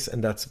place.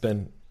 And that's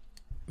been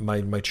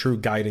my true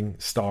guiding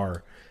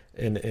star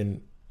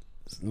in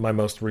my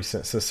most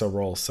recent CISO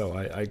role. So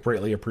I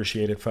greatly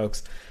appreciate it,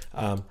 folks.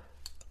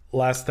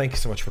 Laz, thank you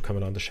so much for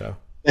coming on the show.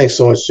 Thanks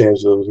so much,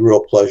 James. It was a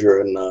real pleasure,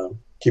 and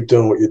keep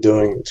doing what you're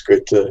doing. It's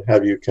great to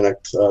have you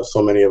connect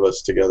so many of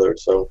us together.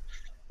 So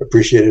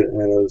appreciate it.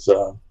 And it was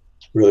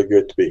really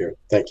good to be here.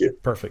 Thank you.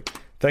 Perfect.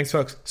 Thanks,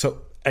 folks.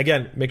 So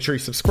again, make sure you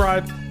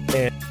subscribe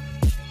and